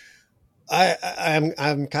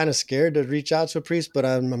 I'm kind of scared to reach out to a priest, but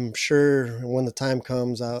I'm sure when the time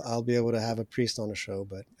comes, I'll be able to have a priest on the show.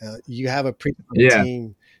 But you have a priest on the Yeah.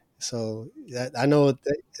 team, so that, I know.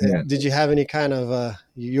 Yeah. Did you have any kind of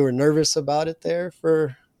you were nervous about it there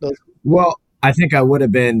for those? Well, I think I would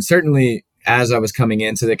have been certainly as I was coming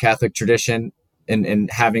into the Catholic tradition and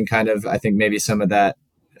having kind of, I think maybe some of that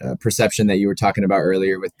perception that you were talking about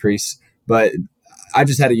earlier with priests. But I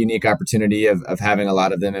just had a unique opportunity of having a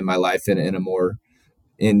lot of them in my life in a more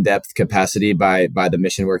in-depth capacity by the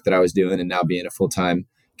mission work that I was doing and now being a full-time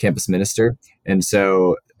campus minister. And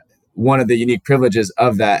so one of the unique privileges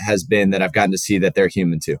of that has been that I've gotten to see that they're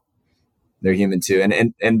human too. They're human too.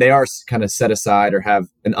 And they are kind of set aside or have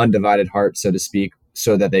an undivided heart, so to speak,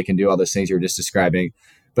 so that they can do all those things you were just describing.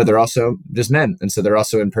 But they're also just men. And so they're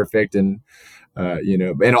also imperfect and,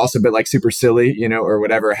 and also a bit like super silly, or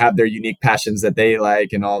whatever, have their unique passions that they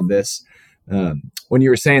like and all of this. When you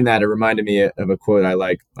were saying that, it reminded me of a quote I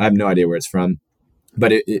like. I have no idea where it's from,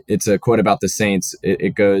 but it's a quote about the saints.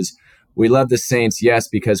 It goes, "We love the saints, yes,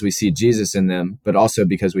 because we see Jesus in them, but also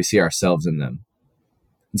because we see ourselves in them."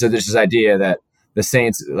 And so there's this idea that the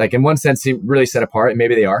saints, like in one sense, seem really set apart, and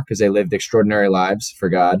maybe they are because they lived extraordinary lives for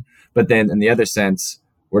God. But then in the other sense,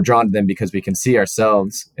 we're drawn to them because we can see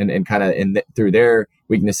ourselves and kind of through their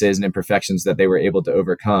weaknesses and imperfections that they were able to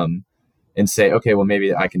overcome and say, okay, well,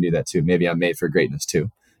 maybe I can do that too. Maybe I'm made for greatness too.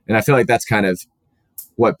 And I feel like that's kind of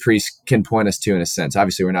what priests can point us to in a sense.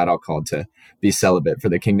 Obviously, we're not all called to be celibate for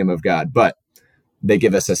the kingdom of God, but they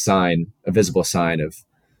give us a sign, a visible sign of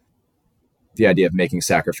the idea of making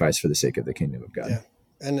sacrifice for the sake of the kingdom of God. Yeah,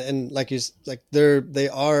 and like they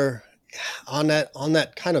are on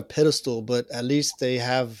that kind of pedestal, but at least they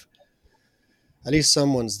have, at least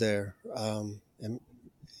someone's there. And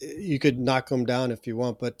you could knock them down if you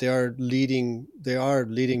want, but they are leading. They are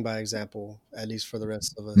leading by example, at least for the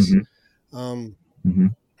rest of us. Mm-hmm. Um, Mm-hmm.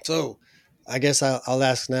 so, I guess I'll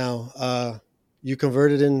ask now. You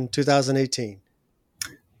converted in 2018.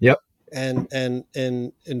 Yep. And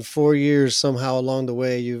in 4 years, somehow along the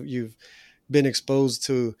way, you've been exposed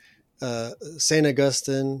to Saint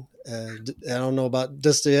Augustine. I don't know about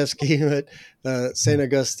Dostoevsky, but Saint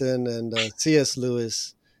Augustine and C.S.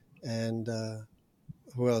 Lewis, and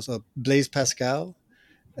who else? Blaise Pascal.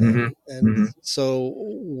 Mm-hmm. And Mm-hmm. so,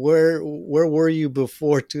 where were you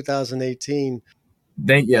before 2018?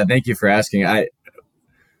 Thank you for asking. I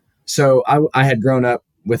had grown up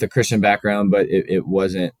with a Christian background, but it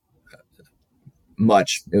wasn't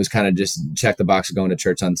much. It was kind of just check the box of going to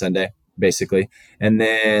church on Sunday, basically. And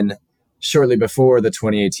then shortly before the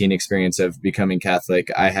 2018 experience of becoming Catholic,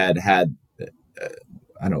 I had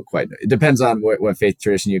I don't quite know. It depends on what faith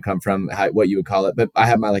tradition you come from, what you would call it. But I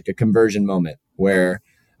had like a conversion moment where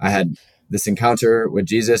I had this encounter with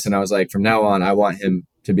Jesus, and I was like, from now on, I want him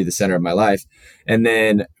to be the center of my life. And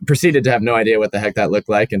then proceeded to have no idea what the heck that looked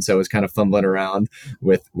like. And so I was kind of fumbling around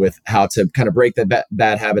with how to kind of break the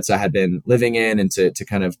bad habits I had been living in and to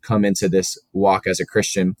kind of come into this walk as a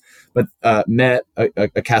Christian. But met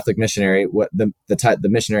a Catholic missionary. What the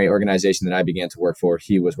missionary organization that I began to work for,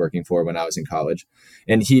 he was working for when I was in college,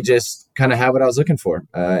 and he just kind of had what I was looking for.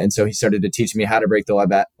 And so he started to teach me how to break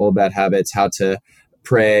the old bad habits, how to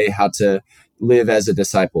pray, how to live as a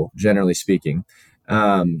disciple, generally speaking.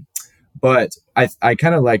 But I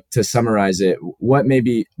kind of like to summarize it. What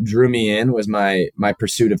maybe drew me in was my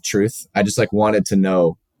pursuit of truth. I just like wanted to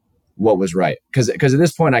know what was right. Because at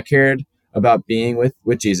this point I cared about being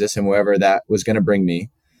with Jesus and wherever that was going to bring me.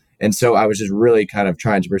 And so I was just really kind of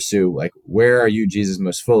trying to pursue, like, where are you, Jesus,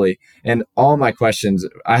 most fully? And all my questions,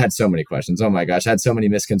 I had so many questions. Oh my gosh, I had so many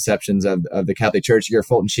misconceptions of the Catholic Church. Your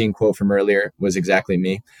Fulton Sheen quote from earlier was exactly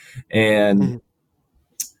me. And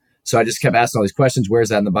So I just kept asking all these questions. Where is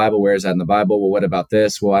that in the Bible? Where is that in the Bible? Well, what about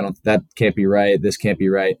this? Well, that can't be right. This can't be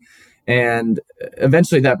right. And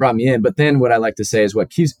eventually that brought me in. But then what I like to say is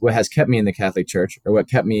what has kept me in the Catholic Church, or what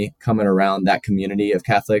kept me coming around that community of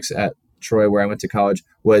Catholics at Troy, where I went to college,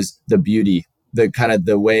 was the beauty, the kind of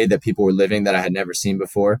the way that people were living that I had never seen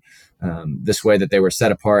before. This way that they were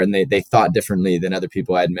set apart, and they thought differently than other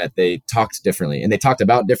people I had met. They talked differently, and they talked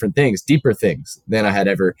about different things, deeper things than I had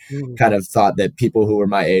ever kind of thought that people who were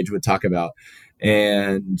my age would talk about.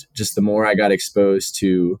 And just the more I got exposed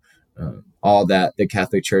to all that the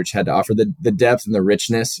Catholic Church had to offer, the depth and the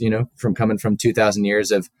richness, from coming from 2,000 years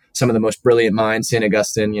of some of the most brilliant minds, St.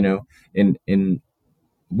 Augustine, in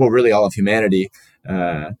well, really all of humanity.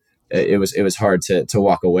 It was hard to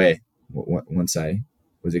walk away once I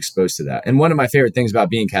was exposed to that. And one of my favorite things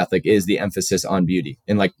about being Catholic is the emphasis on beauty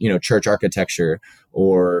and church architecture,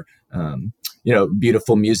 or,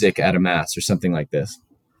 beautiful music at a mass or something like this.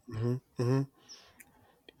 Mm-hmm. Mm-hmm.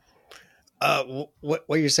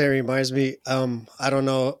 What you're saying reminds me. I don't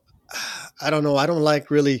know. I don't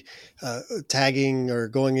like really tagging or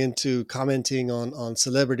going into commenting on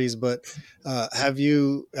celebrities, but have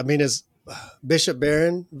you? I mean, is Bishop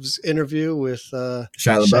Barron's interview with Shia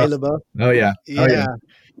LaBeouf? Oh yeah. Yeah. Oh, yeah.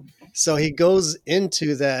 So he goes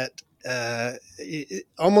into that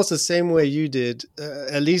almost the same way you did.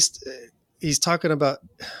 At least he's talking about.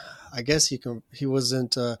 I guess he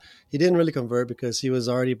didn't really convert because he was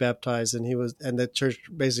already baptized, and the church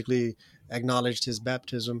basically acknowledged his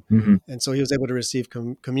baptism. Mm-hmm. And so he was able to receive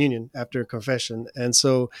communion after confession. And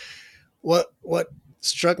so what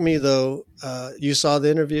struck me though, you saw the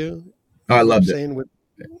interview? Oh, I loved it.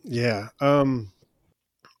 Yeah.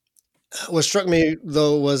 What struck me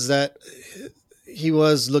though was that he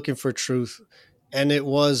was looking for truth, and it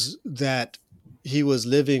was that he was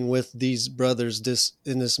living with these brothers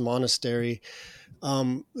in this monastery,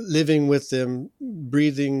 living with them,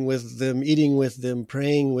 breathing with them, eating with them,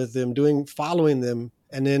 praying with them, following them.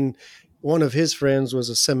 And then one of his friends was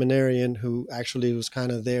a seminarian who actually was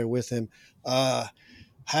kind of there with him.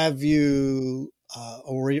 Have you,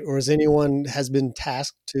 or has anyone has been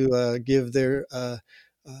tasked to give their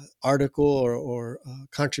article or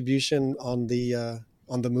contribution on the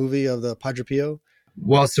movie of the Padre Pio?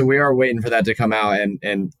 Well, so we are waiting for that to come out,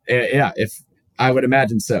 and yeah, if I would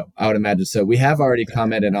imagine so. We have already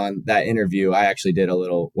commented on that interview. I actually did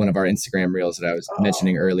one of our Instagram reels that I was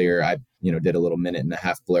mentioning earlier. I did a little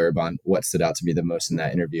 1.5-minute blurb on what stood out to me the most in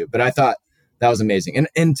that interview. But I thought that was amazing,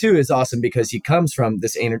 and two, is awesome because he comes from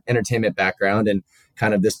this entertainment background and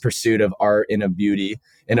kind of this pursuit of art and of beauty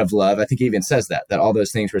and of love. I think he even says that all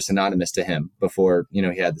those things were synonymous to him before he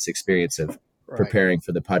had this experience of preparing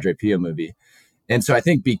for the Padre Pio movie. And so I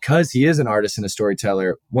think because he is an artist and a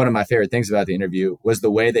storyteller, one of my favorite things about the interview was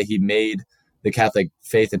the way that he made the Catholic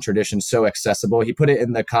faith and tradition so accessible. He put it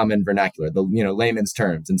in the common vernacular, the layman's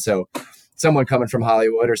terms. And so someone coming from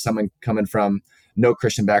Hollywood or someone coming from no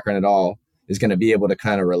Christian background at all is going to be able to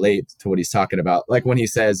kind of relate to what he's talking about. Like when he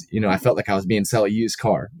says, I felt like I was being sold a used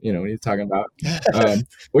car, when he's talking about,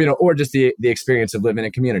 or just the experience of living in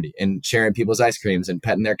a community and sharing people's ice creams and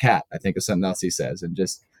petting their cat, I think is something else he says. And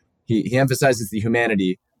just, he emphasizes the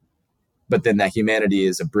humanity, but then that humanity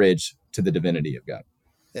is a bridge to the divinity of God.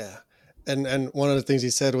 Yeah. And one of the things he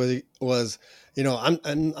said was,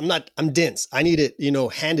 I'm dense. I need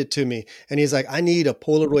it, handed to me. And he's like, I need a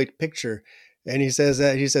Polaroid picture. And he says,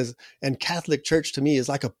 and Catholic Church to me is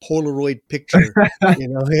like a Polaroid picture.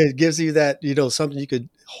 It gives you that, something you could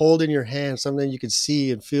hold in your hand, something you could see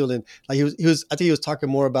and feel. And like I think he was talking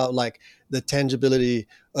more about like the tangibility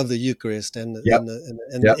of the Eucharist and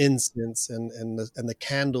the incense and the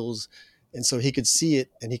candles. And so he could see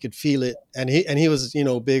it and he could feel it. And he was,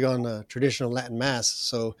 big on traditional Latin Mass.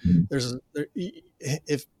 So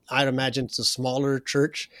if I'd imagine it's a smaller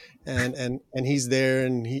church and he's there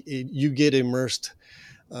and you get immersed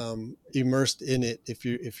in it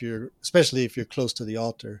especially if you're close to the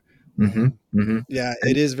altar. Yeah,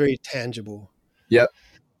 it is very tangible. Yep.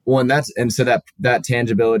 Well, and so that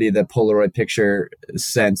tangibility, the Polaroid picture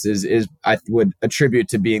sense is I would attribute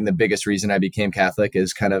to being the biggest reason I became Catholic,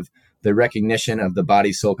 is kind of the recognition of the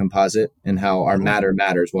body soul composite and how our matter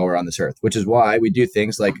matters while we're on this earth, which is why we do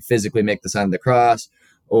things like physically make the sign of the cross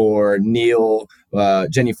or kneel,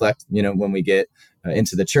 genuflect, when we get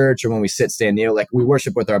into the church, or when we sit, stand, kneel, like we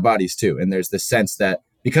worship with our bodies too. And there's this sense that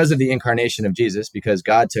because of the incarnation of Jesus, because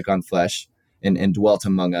God took on flesh and dwelt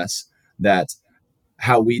among us, that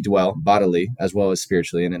how we dwell bodily as well as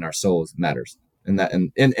spiritually and in our souls matters. And that,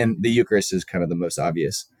 and the Eucharist is kind of the most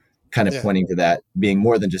obvious kind of pointing to that being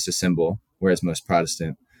more than just a symbol, whereas most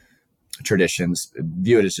Protestant traditions,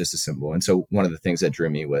 view it as just a symbol. And so one of the things that drew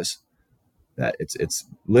me was that it's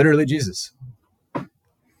literally Jesus.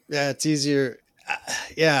 Yeah, it's easier.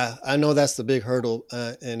 Yeah, I know that's the big hurdle,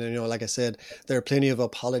 and like I said, there are plenty of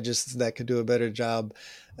apologists that could do a better job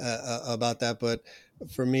about that. But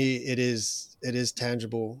for me, it is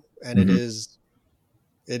tangible, and it Mm-hmm. is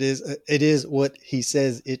it is what he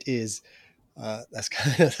says it is. That's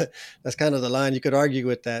kind of that's kind of the line. You could argue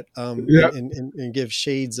with that, Yep. and give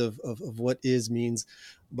shades of what is means,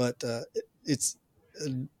 but it's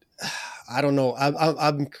I don't know.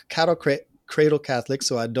 I'm cradle Catholic,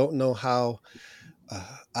 so I don't know how.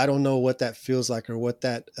 I don't know what that feels like, or what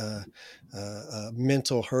that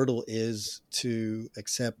mental hurdle is to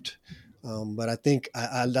accept. But I think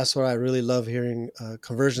that's what I really love hearing,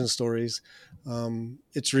 conversion stories.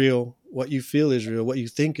 It's real. What you feel is real. What you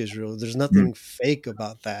think is real. There's nothing fake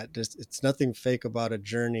about that. It's nothing fake about a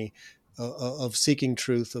journey of seeking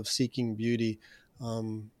truth, of seeking beauty.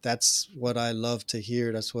 That's what I love to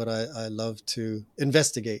hear. That's what I love to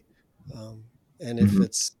investigate. And if Mm-hmm.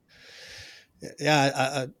 it's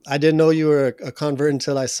yeah, I didn't know you were a convert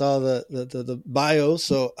until I saw the bio.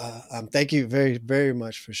 So thank you very, very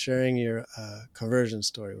much for sharing your conversion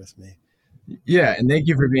story with me. Yeah, and thank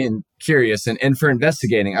you for being curious and for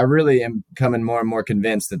investigating. I really am becoming more and more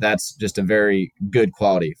convinced that that's just a very good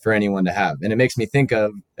quality for anyone to have. And it makes me think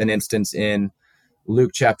of an instance in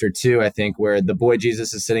Luke chapter 2, I think, where the boy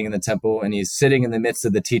Jesus is sitting in the temple and he's sitting in the midst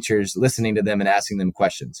of the teachers, listening to them and asking them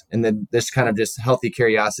questions. And then this kind of just healthy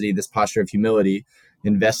curiosity, this posture of humility,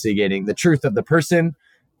 investigating the truth of the person.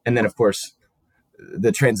 And then, of course,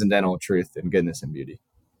 the transcendental truth and goodness and beauty.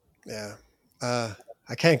 Yeah.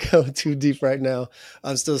 I can't go too deep right now.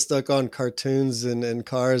 I'm still stuck on cartoons and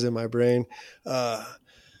cars in my brain. Uh,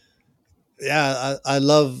 yeah, I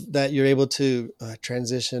love that you're able to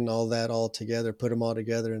transition all that all together, put them all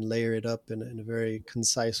together, and layer it up in a very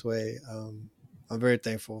concise way. I'm very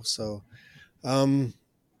thankful. So, um,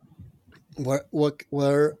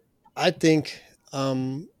 where I think,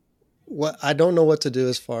 what I don't know what to do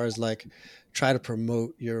as far as like try to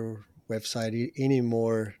promote your website any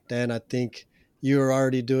more than I think you're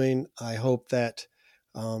already doing. I hope that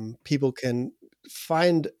people can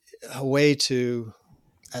find a way to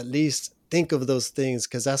at least think of those things,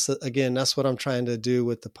 because that's again that's what I'm trying to do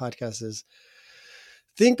with the podcast is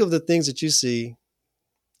think of the things that you see,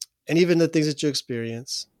 and even the things that you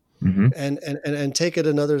experience, Mm-hmm. and take it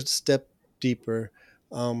another step deeper,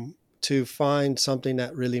 to find something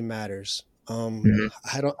that really matters. Mm-hmm.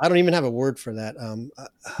 I don't even have a word for that.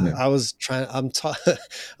 Yeah. I was trying.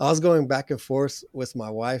 I was going back and forth with my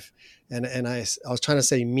wife, and I was trying to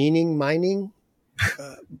say meaning mining,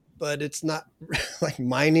 uh, but it's not like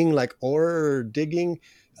mining, like ore or digging.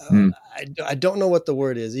 Uh, Mm. I don't know what the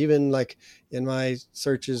word is. Even like in my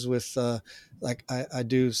searches with, like I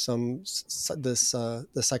do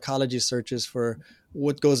the psychology searches for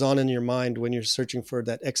what goes on in your mind when you're searching for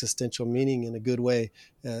that existential meaning in a good way.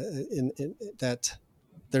 In that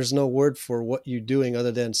there's no word for what you're doing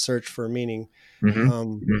other than search for meaning. Mm-hmm.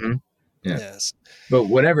 Um, Mm-hmm. Yeah. yes. But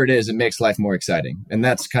whatever it is, it makes life more exciting. And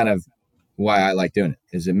that's kind of why I like doing it,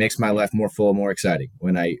 is it makes my life more full, more exciting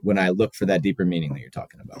when I look for that deeper meaning that you're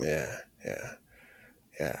talking about. Yeah. Yeah.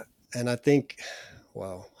 Yeah. And I think,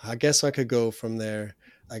 well, I guess I could go from there,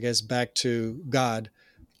 I guess, back to God.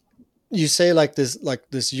 You say like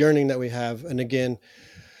this yearning that we have. And again,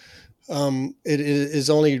 it is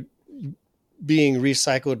only being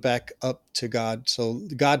recycled back up to God. So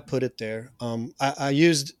God put it there. I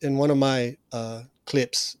used in one of my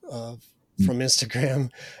clips from Instagram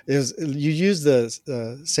is you use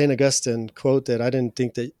the Saint Augustine quote that I didn't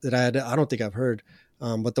think I don't think I've heard,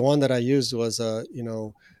 but the one that I used was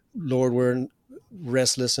Lord, we're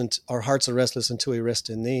restless and our hearts are restless until we rest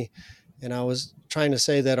in Thee, and I was trying to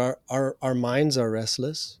say that our minds are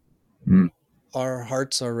restless, Mm. our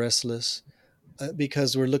hearts are restless,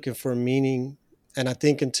 because we're looking for meaning. And I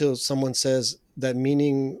think until someone says that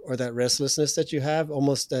meaning or that restlessness that you have,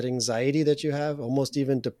 almost that anxiety that you have, almost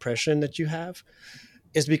even depression that you have,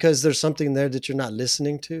 is because there's something there that you're not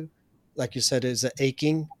listening to. Like you said, it's an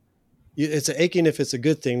aching. It's an aching if it's a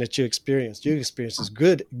good thing that you experience. You experience is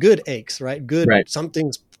good aches, right? Good, Right.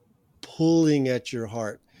 something's pulling at your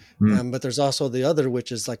heart. Mm. But there's also the other,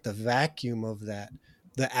 which is like the vacuum of that,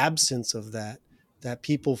 the absence of that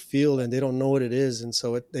people feel and they don't know what it is. And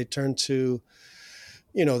so they turn to,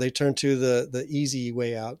 the easy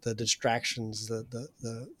way out, the distractions,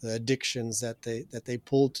 the addictions that they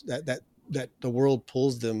pull, that the world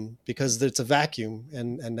pulls them, because it's a vacuum,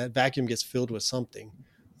 and that vacuum gets filled with something.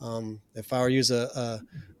 If I were to use a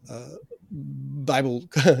Bible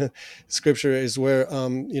scripture, is where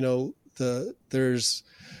there's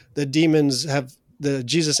the demons have the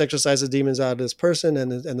Jesus exorcises demons out of this person,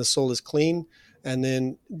 and the soul is clean, and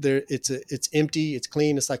then it's empty, it's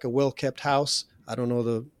clean, it's like a well kept house. I don't know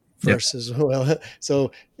the Yep. verse as well.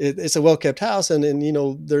 So it's a well kept house, and then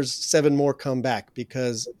there's 7 more come back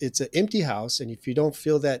because it's an empty house, and if you don't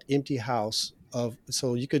fill that empty house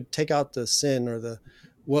so you could take out the sin or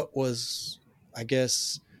what was, I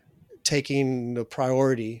guess, taking the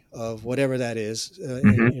priority of whatever that is,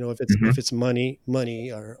 Mm-hmm. and if it's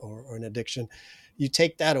money or an addiction, you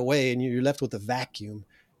take that away and you're left with a vacuum.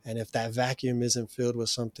 And if that vacuum isn't filled with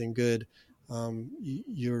something good,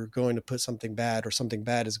 you're going to put something bad, or something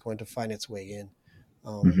bad is going to find its way in.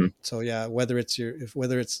 Mm-hmm. So yeah, whether it's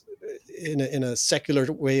in a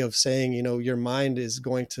secular way of saying, your mind is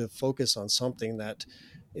going to focus on something that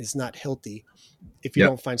is not healthy if you Yep.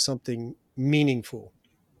 don't find something meaningful.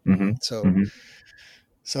 Mm-hmm. So, Mm-hmm.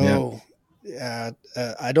 Yeah. yeah,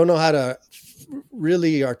 I don't know how to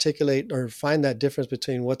really articulate or find that difference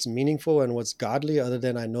between what's meaningful and what's godly, other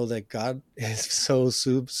than I know that God is so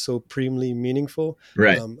supremely meaningful.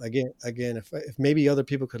 Right. Again, if maybe other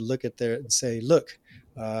people could look at there and say, look,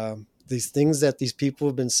 these things that these people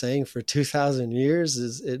have been saying for 2,000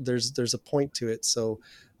 years there's a point to it. So,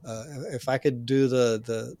 if I could do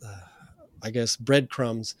the I guess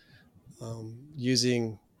breadcrumbs,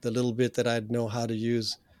 using the little bit that I know how to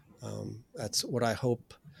use. That's what I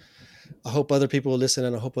hope. I hope other people will listen,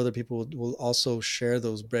 and I hope other people will also share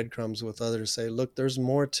those breadcrumbs with others. Say, look, there's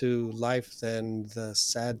more to life than the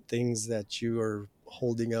sad things that you are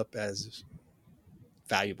holding up as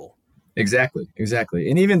valuable. Exactly.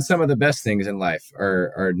 And even some of the best things in life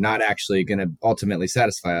are not actually going to ultimately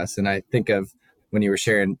satisfy us. And I think of when you were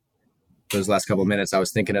sharing those last couple of minutes, I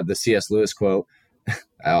was thinking of the C.S. Lewis quote.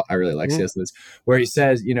 I really like C.S. Lewis, where he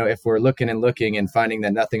says, if we're looking and looking and finding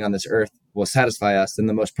that nothing on this earth will satisfy us, then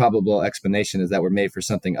the most probable explanation is that we're made for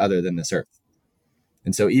something other than this earth.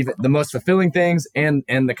 And so even the most fulfilling things and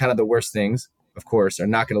the kind of the worst things, of course, are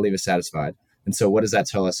not going to leave us satisfied. And so what does that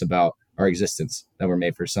tell us about our existence, that we're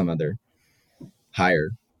made for some other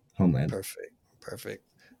higher homeland? Perfect.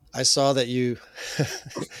 I saw that you,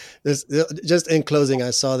 just in closing,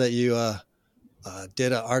 I saw that you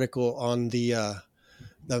did an article on the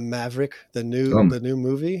Maverick, the new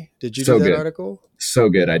movie. Did you do that article? So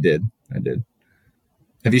good. I did.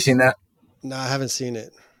 Have you seen that? No, I haven't seen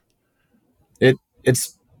it.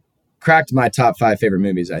 It's cracked my top 5 favorite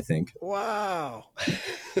movies, I think. Wow.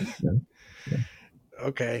 Yeah.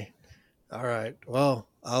 Okay. All right. Well,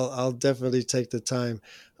 I'll definitely take the time.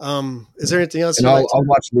 Is there anything else? And I'll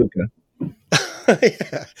watch Luca.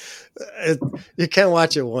 Yeah. You can't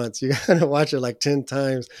watch it once. You gotta watch it like 10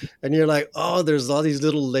 times, and you're like, oh, there's all these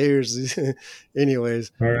little layers.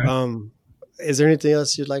 Anyways, All right. Is there anything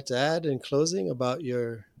else you'd like to add in closing about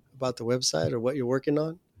the website or what you're working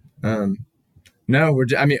on? No,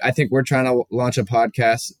 I think we're trying to launch a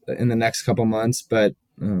podcast in the next couple months, but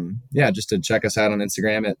just to check us out on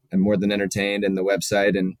Instagram at More Than Entertained, and the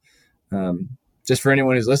website, and just for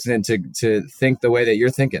anyone who's listening to think the way that you're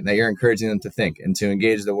thinking, that you're encouraging them to think, and to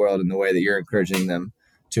engage the world in the way that you're encouraging them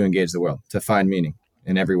to engage the world, to find meaning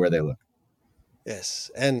in everywhere they look. Yes,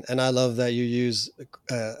 and I love that you use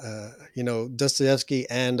Dostoevsky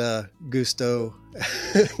and Gusteau.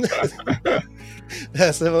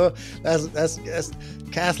 That's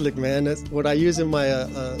Catholic, man. That's what I use in my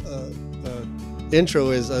intro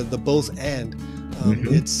is the both and.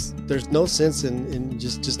 There's no sense in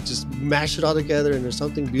just mash it all together, and there's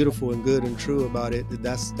something beautiful and good and true about it.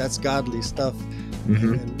 That's godly stuff.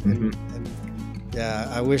 And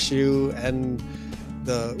yeah, I wish you and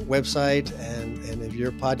the website and of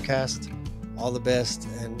your podcast all the best,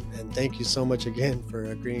 and thank you so much again for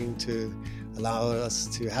agreeing to allow us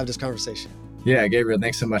to have this conversation. Yeah, Gabriel,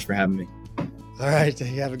 thanks so much for having me. All right,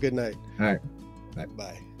 you have a good night. All right. Bye.